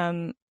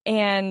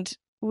 and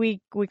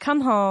we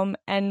come home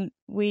and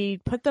we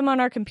put them on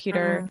our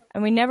computer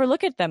and we never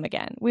look at them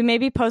again. We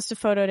maybe post a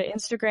photo to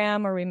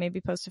Instagram, or we maybe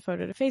post a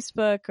photo to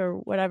Facebook or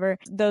whatever.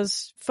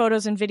 Those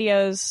photos and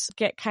videos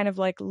get kind of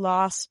like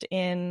lost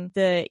in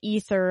the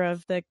ether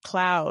of the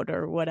cloud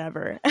or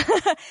whatever.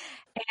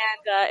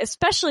 And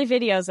especially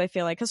videos, I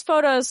feel like, because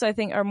photos, I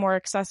think, are more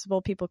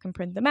accessible. People can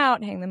print them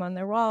out, hang them on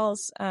their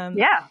walls.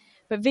 Yeah.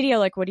 But video,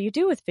 like, what do you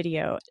do with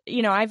video?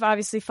 You know, I've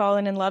obviously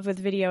fallen in love with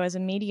video as a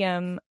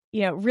medium.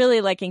 You know,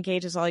 really like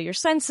engages all your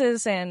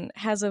senses and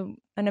has an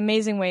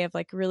amazing way of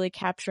like really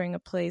capturing a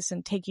place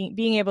and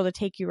being able to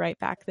take you right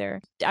back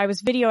there. I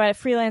was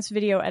freelance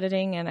video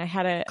editing, and I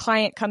had a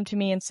client come to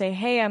me and say,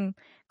 "Hey, I'm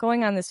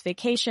going on this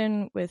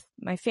vacation with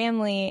my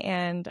family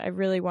and I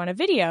really want a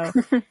video."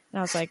 And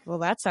I was like, well,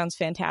 that sounds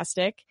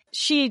fantastic.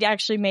 She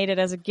actually made it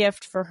as a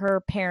gift for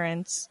her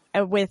parents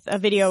with a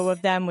video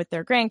of them with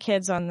their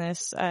grandkids on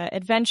this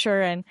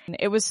adventure. And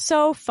it was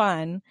so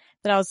fun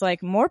that I was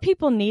like, more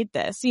people need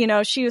this. You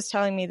know, she was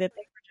telling me that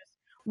they were just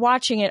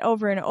watching it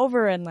over and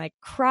over and like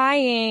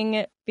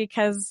crying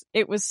because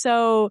it was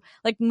so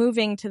like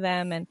moving to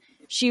them. And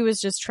she was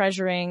just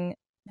treasuring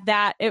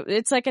that.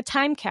 It's like a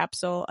time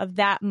capsule of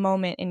that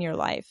moment in your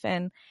life.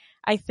 And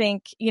I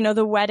think, you know,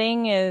 the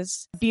wedding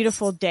is a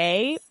beautiful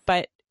day,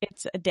 but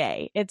it's a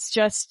day. It's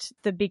just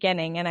the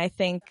beginning. And I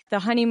think the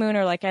honeymoon,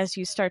 or like as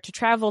you start to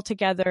travel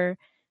together,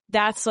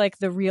 that's like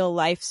the real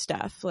life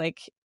stuff.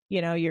 Like,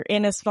 you know, you're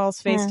in a small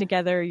space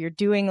together, you're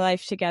doing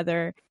life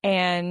together.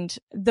 And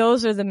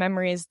those are the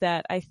memories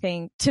that I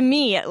think, to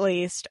me at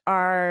least,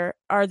 are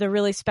the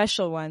really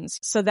special ones.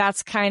 So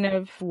that's kind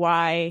of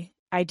why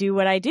I do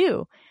what I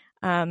do.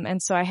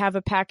 And so I have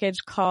a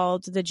package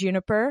called the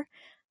Juniper,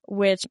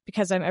 which,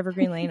 because I'm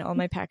Evergreen Lane, all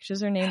my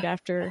packages are named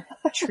after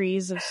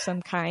trees of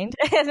some kind.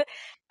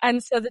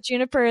 And so the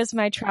Juniper is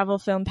my travel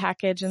film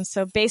package. And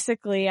so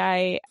basically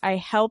I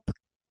help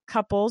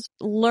couples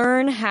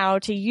learn how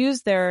to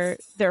use their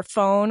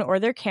phone or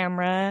their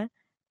camera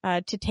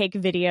to take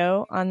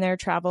video on their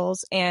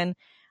travels. And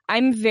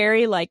I'm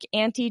very like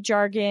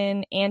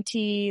anti-jargon,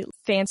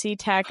 anti-fancy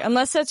tech,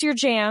 unless that's your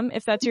jam.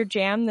 If that's your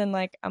jam, then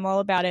like I'm all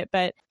about it.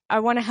 But I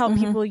want to help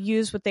people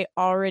use what they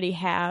already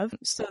have,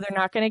 so they're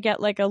not going to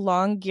get like a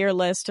long gear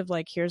list of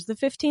like, here's the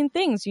 15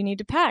 things you need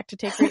to pack to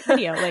take great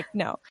video. Like,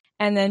 no.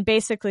 And then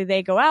basically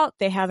they go out,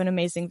 they have an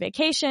amazing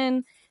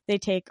vacation, they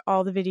take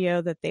all the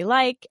video that they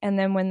like, and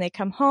then when they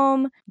come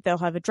home, they'll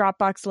have a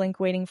Dropbox link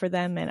waiting for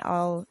them, and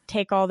I'll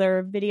take all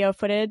their video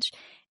footage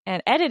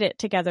and edit it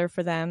together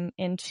for them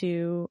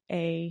into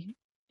a,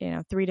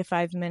 3 to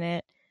 5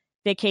 minute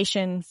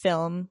vacation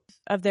film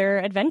of their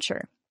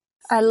adventure.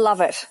 I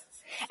love it.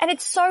 And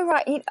it's so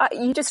right.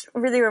 You just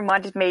really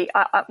reminded me,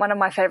 one of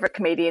my favorite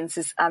comedians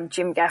is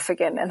Jim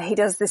Gaffigan, and he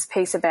does this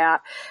piece about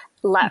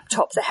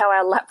laptops, how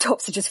our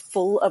laptops are just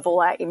full of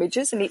all our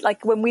images. And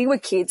like when we were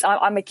kids,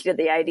 I'm a kid of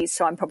the 80s,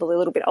 so I'm probably a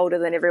little bit older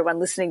than everyone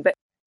listening, but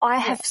I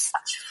have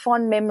such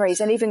fond memories.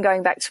 And even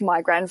going back to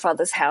my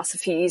grandfather's house a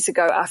few years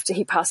ago after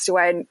he passed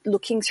away, and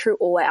looking through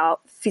all our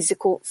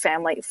physical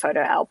family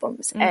photo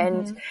albums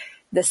and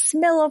the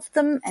smell of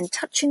them and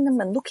touching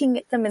them and looking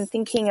at them and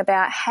thinking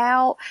about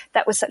how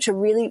that was such a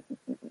really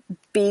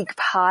big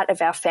part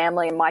of our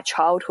family and my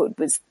childhood,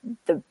 was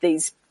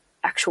these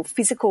actual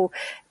physical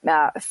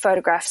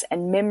photographs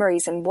and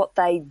memories and what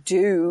they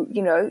do.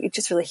 You know, it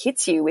just really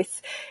hits you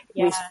with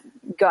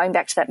going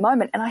back to that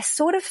moment. And I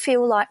sort of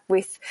feel like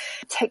with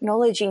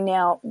technology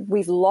now,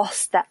 we've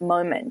lost that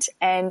moment.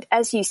 And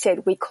as you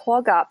said, we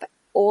clog up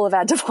all of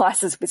our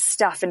devices with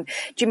stuff. And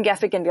Jim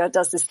Gaffigan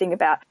does this thing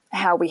about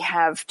how we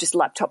have just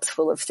laptops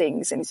full of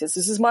things. And he says,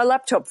 this is my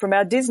laptop from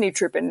our Disney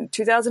trip in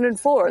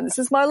 2004. And this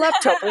is my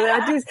laptop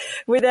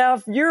with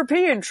our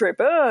European trip.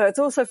 Oh, it's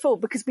also full,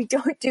 because we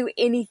don't do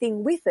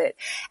anything with it.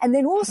 And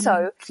then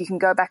also you can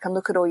go back and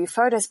look at all your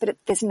photos, but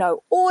there's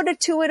no order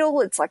to it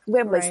all. It's like,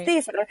 when was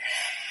this?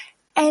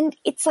 And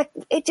it's like,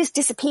 it just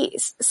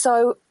disappears.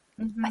 So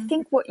I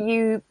think what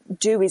you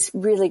do is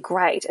really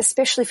great,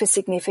 especially for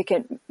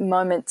significant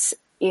moments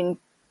in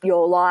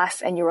your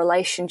life and your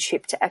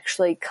relationship, to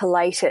actually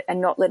collate it and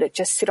not let it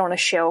just sit on a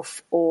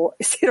shelf or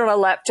sit on a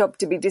laptop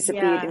to be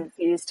disappeared in a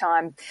few years'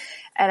 time,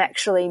 and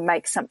actually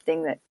make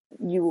something that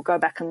you will go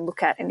back and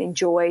look at and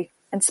enjoy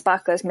and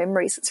spark those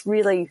memories. It's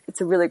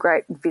a really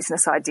great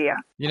business idea.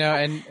 You know,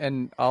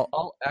 and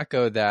I'll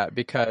echo that,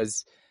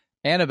 because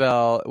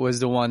Annabelle was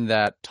the one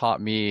that taught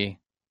me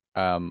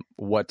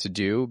what to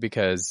do,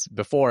 because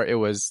before it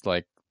was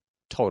like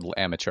total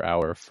amateur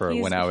hour for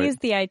when I was. He's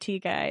the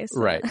IT guy. So.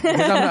 Right. Because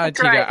I'm not IT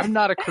guy. I'm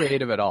not a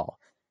creative at all.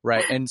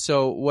 Right. And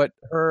so what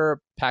her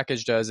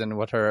package does, and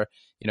what her,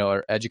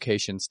 her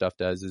education stuff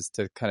does, is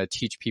to kind of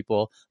teach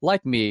people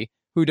like me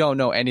who don't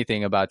know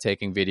anything about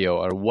taking video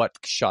or what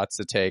shots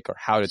to take or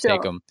how to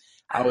take them.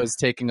 I was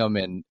taking them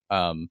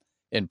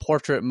in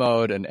portrait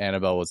mode, and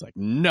Annabelle was like,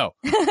 no,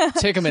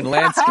 take them in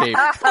landscape.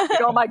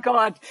 Oh my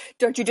God.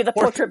 Don't you do the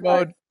portrait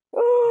mode.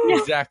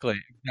 Exactly.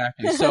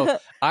 So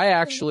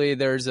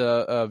there's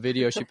a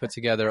video she put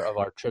together of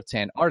our trip to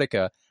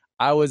Antarctica.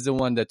 I was the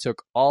one that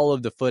took all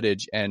of the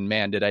footage, and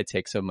man, did I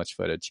take so much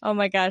footage. Oh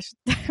my gosh.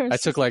 I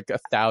took like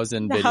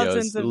 1,000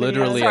 Thousands videos, of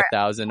literally videos.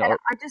 1,000 And or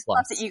I just love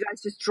plus. that you guys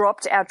just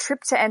dropped our trip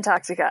to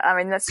Antarctica. I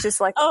mean, that's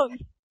just like, Oh,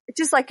 it's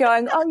just like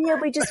going, oh yeah,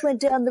 we just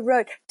went down the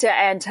road to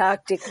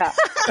Antarctica.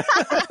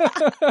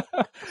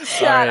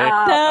 Shut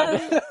up.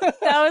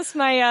 that was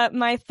my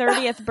my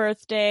 30th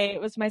birthday.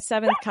 It was my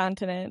 7th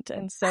continent,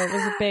 and so it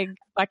was a big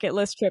bucket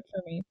list trip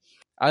for me.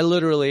 I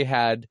literally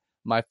had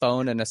my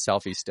phone and a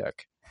selfie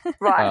stick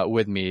Right.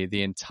 with me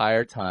the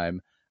entire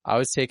time. I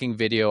was taking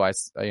video. I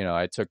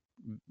took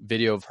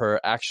video of her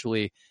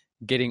actually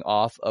getting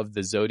off of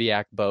the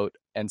Zodiac boat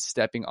and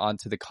stepping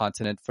onto the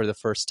continent for the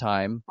first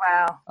time.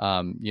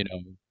 Wow.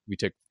 We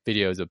took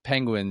videos of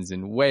penguins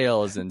and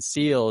whales and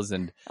seals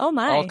and Oh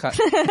my. all kinds.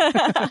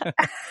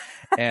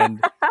 And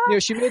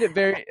she made it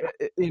very,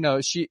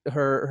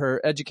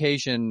 her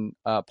education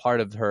part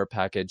of her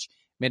package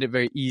made it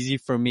very easy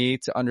for me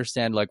to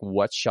understand like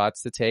what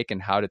shots to take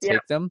and how to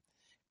take them.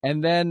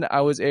 And then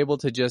I was able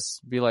to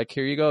just be like,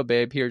 here you go,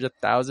 babe. Here's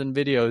 1,000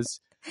 videos.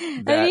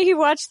 And he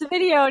watched the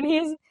video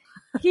and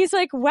he's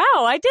like, wow,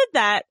 I did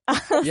that.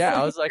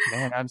 Yeah, I was like,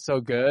 man, I'm so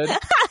good.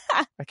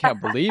 I can't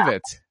believe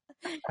it.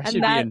 I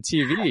should be in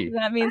TV.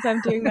 That means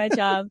I'm doing my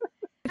job.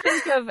 I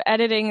think of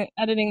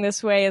editing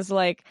this way as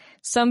like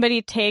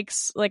somebody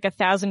takes like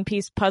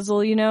 1,000-piece puzzle,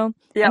 and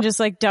just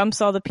like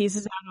dumps all the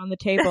pieces out on the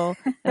table.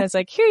 And it's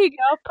like, here you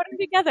go, put them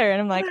together.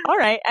 And I'm like, all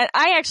right. And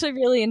I actually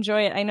really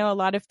enjoy it. I know a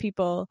lot of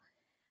people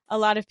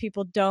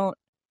don't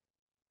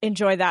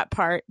enjoy that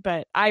part,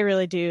 but I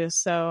really do.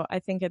 So I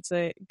think it's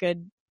a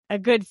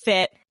good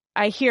fit.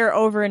 I hear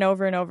over and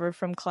over and over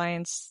from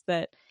clients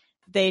that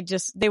they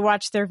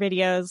watch their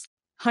videos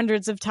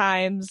hundreds of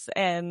times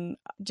and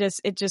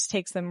it just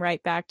takes them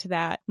right back to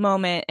that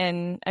moment.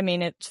 And I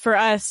mean, it's for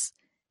us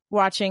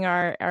watching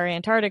our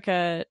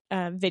Antarctica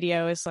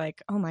video is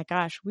like, oh my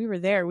gosh, we were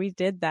there. We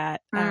did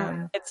that.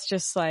 It's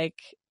just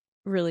like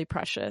really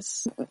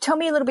precious. Tell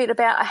me a little bit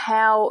about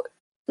how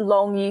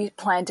long you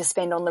plan to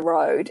spend on the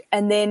road,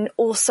 and then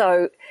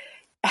also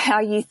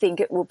how you think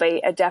it will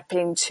be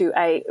adapting to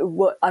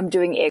what I'm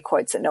doing air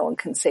quotes that no one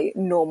can see,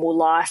 normal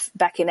life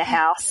back in a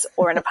house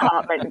or an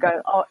apartment and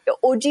go,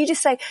 or do you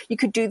just say you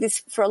could do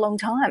this for a long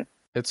time?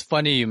 It's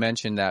funny you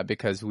mentioned that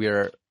because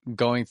we're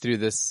going through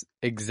this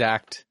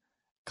exact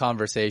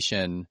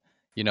conversation,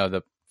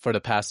 for the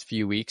past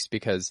few weeks,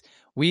 because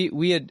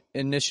we had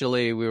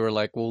initially, we were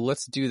like, well,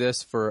 let's do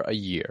this for a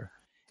year.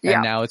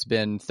 And now it's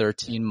been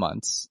 13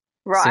 months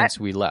since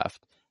we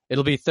left.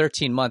 It'll be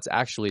 13 months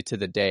actually to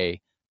the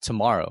day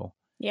tomorrow.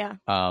 Yeah.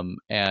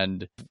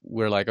 And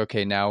we're like,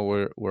 okay, now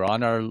we're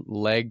on our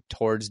leg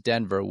towards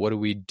Denver. What do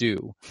we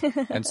do?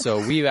 And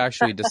so we've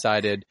actually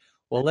decided,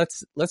 well,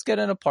 let's get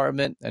an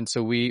apartment. And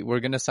so we're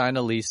going to sign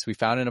a lease. We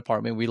found an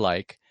apartment we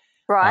like.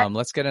 Right.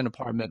 Let's get an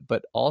apartment,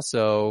 but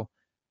also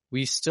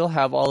we still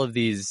have all of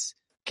these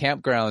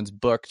campgrounds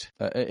booked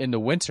in the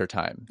winter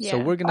time. Yeah. So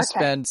we're going to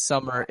spend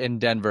summer in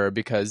Denver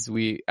because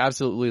we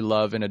absolutely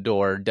love and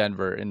adore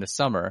Denver in the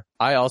summer.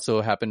 I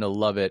also happen to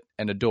love it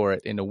and adore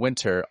it in the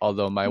winter,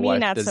 although my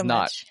wife does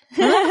not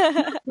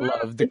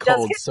love the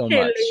cold so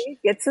much.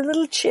 It's a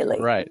little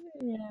chilly. Right.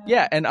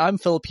 Yeah, and I'm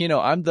Filipino.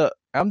 I'm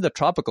the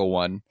tropical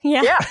one.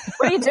 Yeah.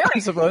 What are you doing? I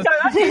suppose.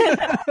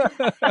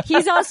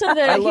 He's also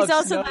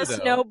the snow,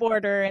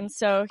 snowboarder, and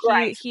so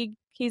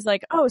he's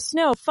like, oh,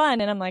 snow,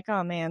 fun, and I'm like,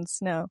 oh man,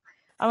 snow.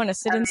 I want to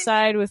sit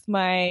inside with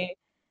my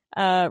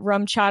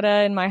rum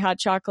chata and my hot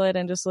chocolate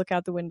and just look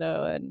out the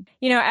window. And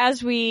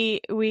as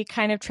we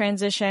kind of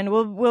transition,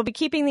 we'll be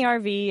keeping the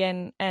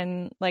RV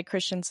and like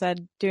Christian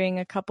said, doing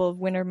a couple of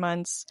winter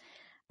months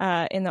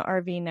in the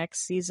RV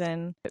next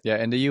season. Yeah,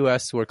 in the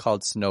US we're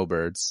called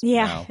snowbirds.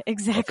 Yeah, now,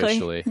 exactly.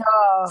 Officially,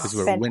 because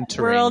we're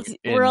wintering.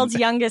 World's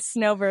youngest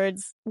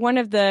snowbirds. One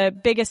of the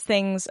biggest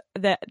things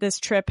that this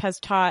trip has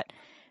taught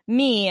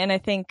me, and I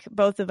think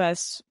both of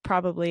us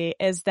probably,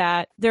 is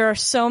that there are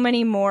so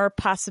many more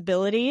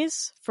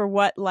possibilities for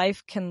what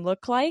life can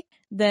look like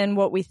than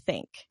what we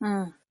think.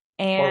 And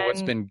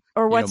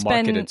what's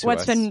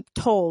been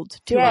told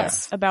to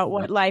us about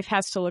what life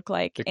has to look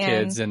like. The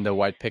kids and the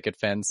white picket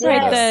fence.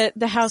 Right,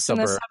 the house in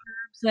the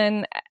suburbs.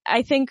 And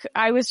I think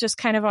I was just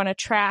kind of on a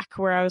track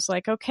where I was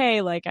like,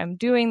 okay, like I'm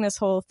doing this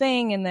whole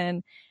thing, and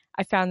then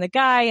I found the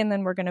guy, and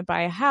then we're going to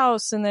buy a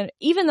house. And then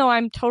even though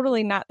I'm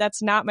totally not,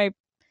 that's not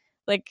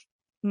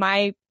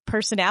my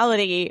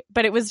personality,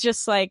 but it was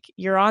just like,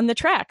 you're on the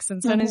tracks,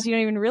 and sometimes you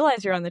don't even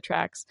realize you're on the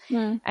tracks.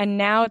 And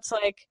now it's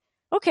like,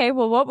 okay,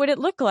 well, what would it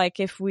look like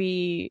if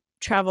we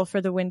travel for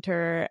the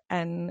winter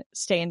and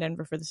stay in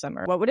Denver for the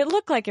summer? What would it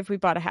look like if we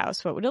bought a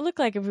house? What would it look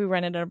like if we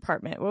rented an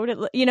apartment? What would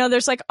it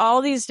there's like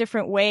all these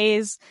different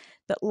ways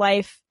that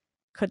life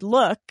could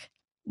look.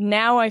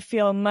 Now I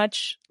feel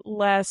much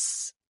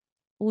less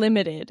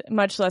limited,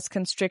 much less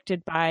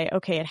constricted by,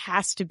 okay, it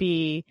has to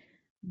be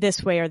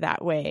this way or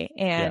that way.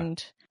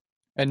 And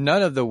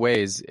none of the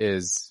ways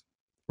is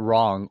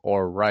wrong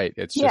or right.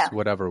 It's just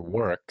whatever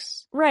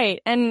works.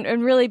 Right. And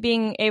really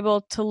being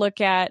able to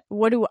look at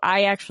what do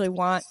I actually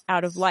want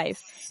out of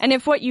life? And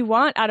if what you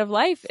want out of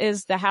life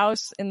is the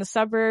house in the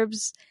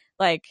suburbs,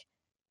 like,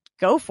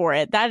 go for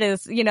it. That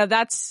is,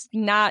 that's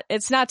not,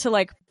 it's not to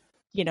like,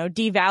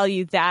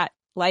 devalue that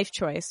life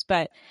choice.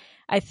 But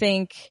I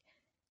think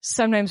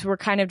sometimes we're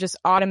kind of just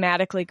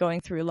automatically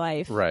going through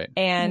life. Right.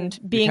 And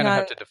being you kind of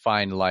have to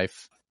define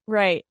life.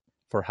 Right.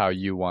 For how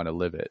you want to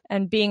live it.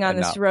 And being on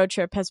this road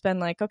trip has been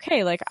like,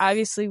 okay, like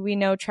obviously we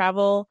know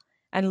travel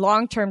and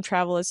long-term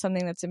travel is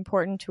something that's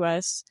important to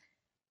us.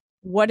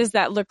 What does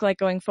that look like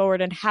going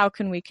forward and how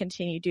can we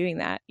continue doing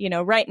that?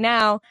 Right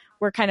now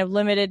we're kind of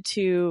limited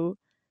to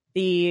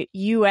the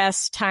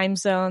US time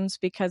zones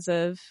because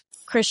of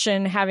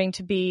Christian having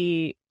to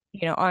be,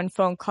 on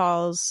phone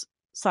calls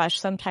 /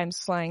 sometimes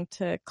flying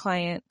to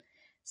client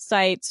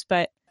sites.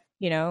 But,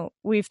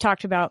 we've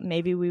talked about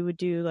maybe we would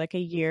do like a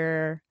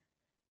year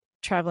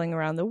traveling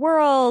around the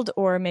world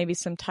or maybe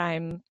some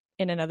time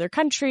in another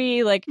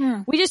country. Like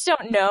we just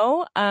don't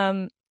know.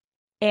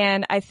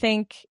 And I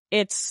think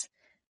it's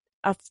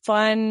a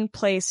fun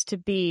place to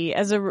be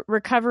as a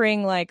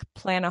recovering like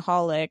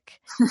planaholic.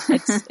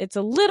 It's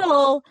a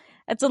little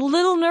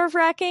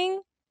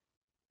nerve-wracking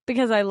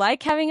because I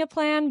like having a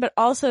plan, but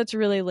also it's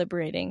really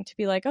liberating to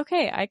be like,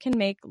 okay, I can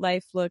make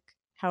life look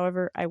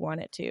however I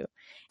want it to.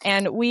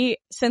 And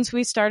since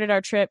we started our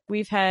trip,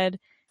 we've had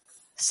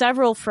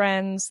several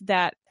friends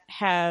that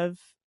have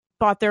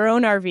bought their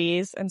own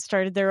RVs and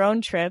started their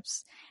own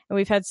trips. And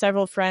we've had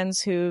several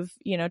friends who've,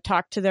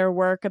 talked to their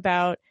work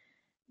about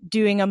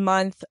doing a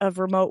month of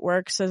remote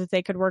work so that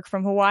they could work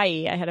from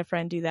Hawaii. I had a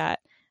friend do that.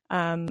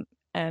 And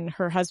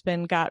her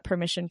husband got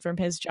permission from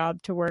his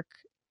job to work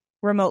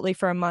remotely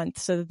for a month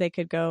so that they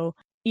could go,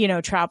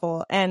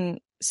 travel. And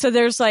so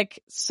there's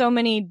like so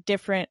many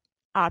different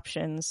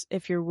options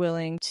if you're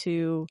willing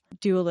to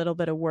do a little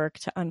bit of work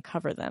to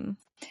uncover them.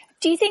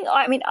 Do you think,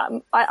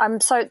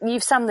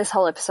 you've summed this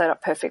whole episode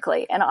up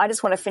perfectly. And I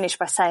just want to finish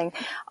by saying,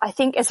 I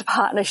think as a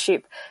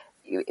partnership,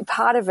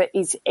 part of it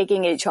is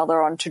egging each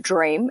other on to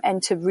dream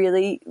and to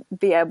really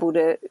be able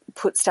to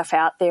put stuff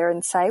out there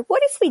and say,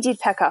 what if we did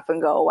pack up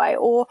and go away?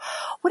 Or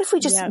what if we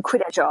just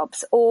quit our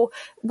jobs? Or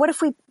what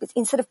if we,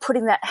 instead of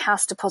putting that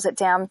house deposit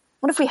down,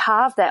 what if we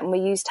halved that and we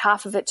used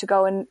half of it to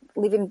go and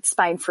live in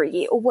Spain for a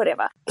year or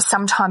whatever?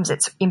 Sometimes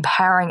it's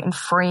empowering and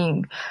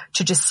freeing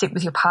to just sit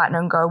with your partner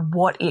and go,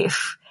 what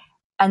if?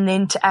 And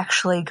then to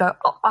actually go,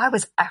 oh, I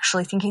was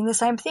actually thinking the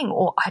same thing,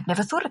 or I'd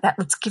never thought of that.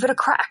 Let's give it a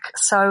crack.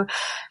 So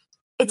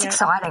it's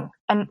exciting.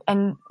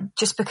 And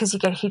just because you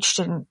get hitched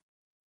and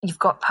you've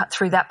got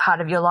through that part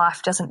of your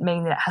life doesn't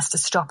mean that it has to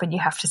stop and you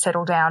have to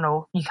settle down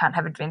or you can't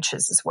have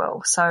adventures as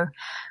well. So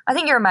I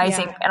think you're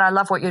amazing and I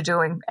love what you're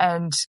doing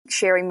and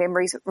sharing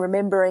memories,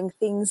 remembering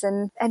things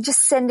and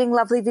just sending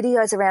lovely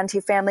videos around to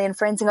your family and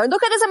friends and going,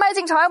 look at this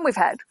amazing time we've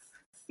had.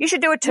 You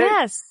should do it too.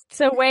 Yes.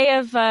 It's a way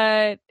of,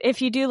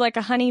 if you do like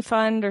a honey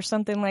fund or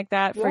something like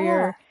that for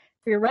your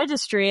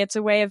registry, it's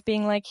a way of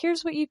being like,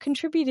 here's what you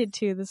contributed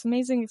to this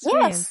amazing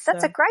experience. Yes,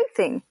 that's a great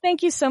thing.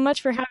 Thank you so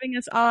much for having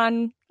us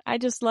on. I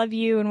just love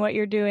you and what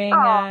you're doing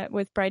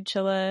with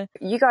Bridechilla.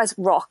 You guys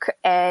rock,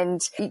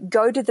 and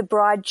go to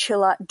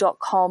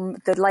thebridechilla.com,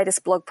 the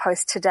latest blog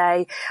post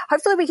today.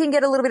 Hopefully we can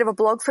get a little bit of a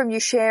blog from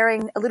you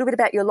sharing a little bit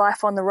about your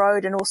life on the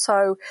road and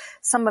also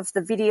some of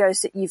the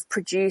videos that you've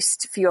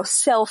produced for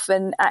yourself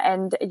and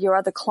your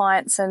other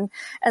clients and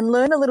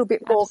learn a little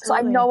bit more. Because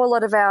I know a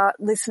lot of our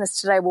listeners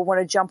today will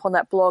want to jump on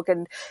that blog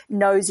and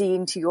nosy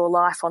into your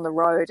life on the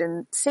road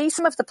and see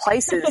some of the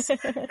places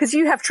because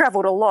you have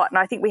traveled a lot and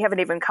I think we haven't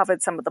even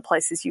covered some of the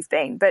places you've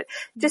been, but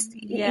just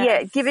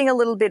giving a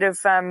little bit of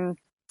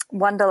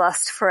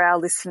wanderlust for our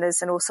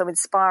listeners and also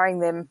inspiring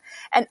them.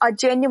 And I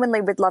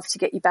genuinely would love to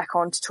get you back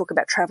on to talk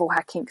about travel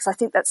hacking because I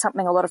think that's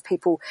something a lot of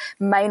people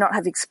may not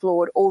have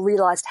explored or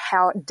realized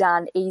how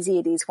darn easy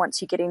it is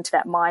once you get into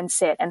that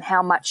mindset and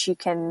how much you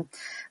can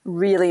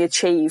really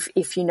achieve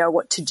if you know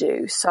what to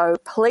do. So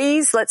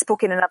please, let's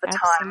book in another time.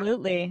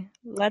 Absolutely.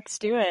 Let's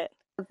do it.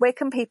 Where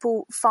can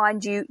people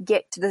find you,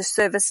 get to the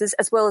services,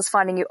 as well as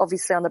finding you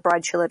obviously on the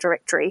Bridechilla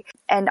directory?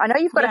 And I know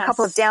you've got a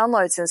couple of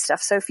downloads and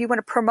stuff, so if you want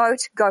to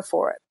promote, go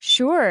for it.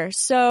 Sure.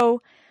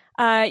 So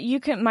my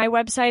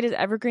website is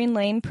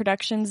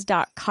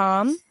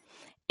evergreenlaneproductions.com,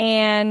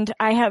 and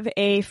I have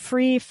a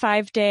free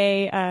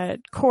 5-day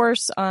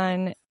course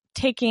on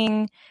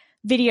taking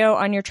video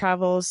on your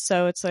travels.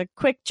 So it's a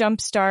quick jump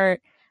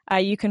start.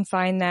 You can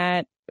find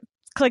that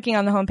clicking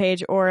on the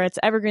homepage, or it's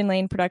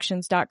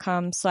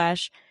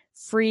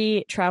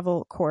evergreenlaneproductions.com/free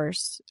travel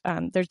course.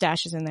 There's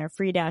dashes in there,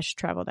 free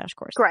travel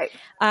course. Great.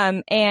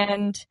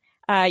 And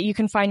you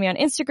can find me on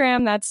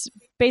Instagram. That's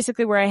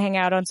basically where I hang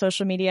out on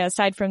social media.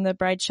 Aside from the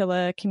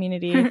Bridechilla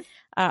community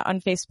on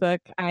Facebook,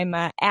 I'm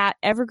at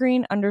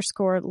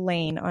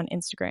evergreen_lane on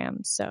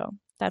Instagram. So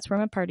that's where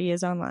my party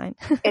is online.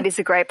 It is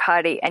a great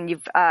party, and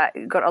you've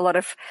got a lot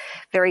of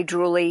very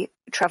drooly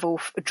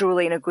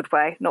in a good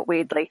way, not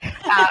weirdly,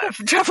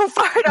 travel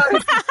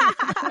photos.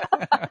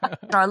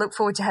 I look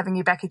forward to having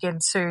you back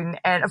again soon.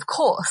 And of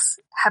course,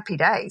 happy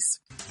days.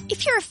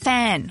 If you're a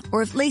fan,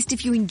 or at least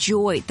if you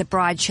enjoy the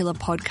Bridechilla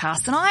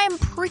podcast, then I am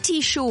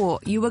pretty sure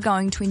you are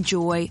going to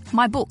enjoy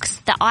my books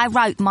that I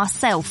wrote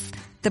myself.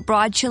 The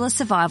Bridechilla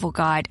Survival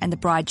Guide and the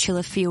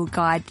Bridechilla Field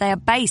Guide. They are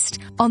based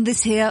on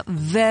this here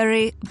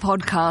very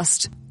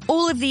podcast.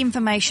 All of the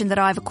information that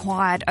I've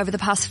acquired over the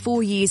past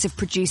 4 years of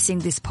producing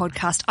this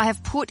podcast, I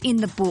have put in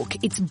the book.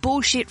 It's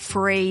bullshit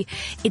free.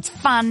 It's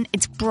fun.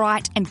 It's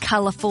bright and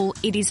colourful.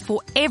 It is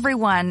for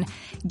everyone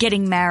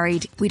getting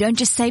married. We don't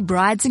just say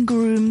brides and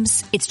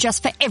grooms. It's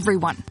just for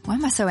everyone. Why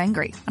am I so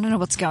angry? I don't know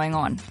what's going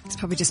on. It's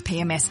probably just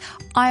PMS.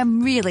 I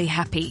am really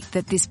happy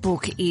that this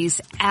book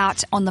is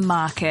out on the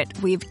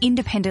market. We have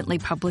independently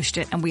published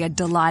it, and we are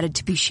delighted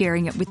to be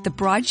sharing it with the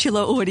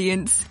Bridechilla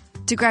audience.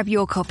 To grab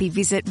your copy,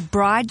 visit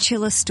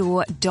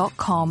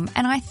bridechillastore.com,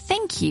 and I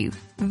thank you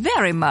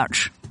very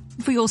much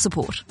for your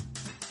support.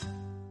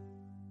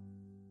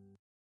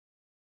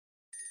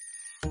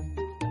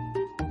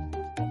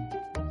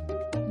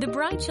 The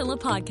Bridechilla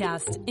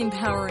Podcast,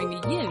 empowering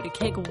you to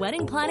kick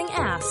wedding planning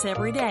ass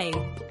every day.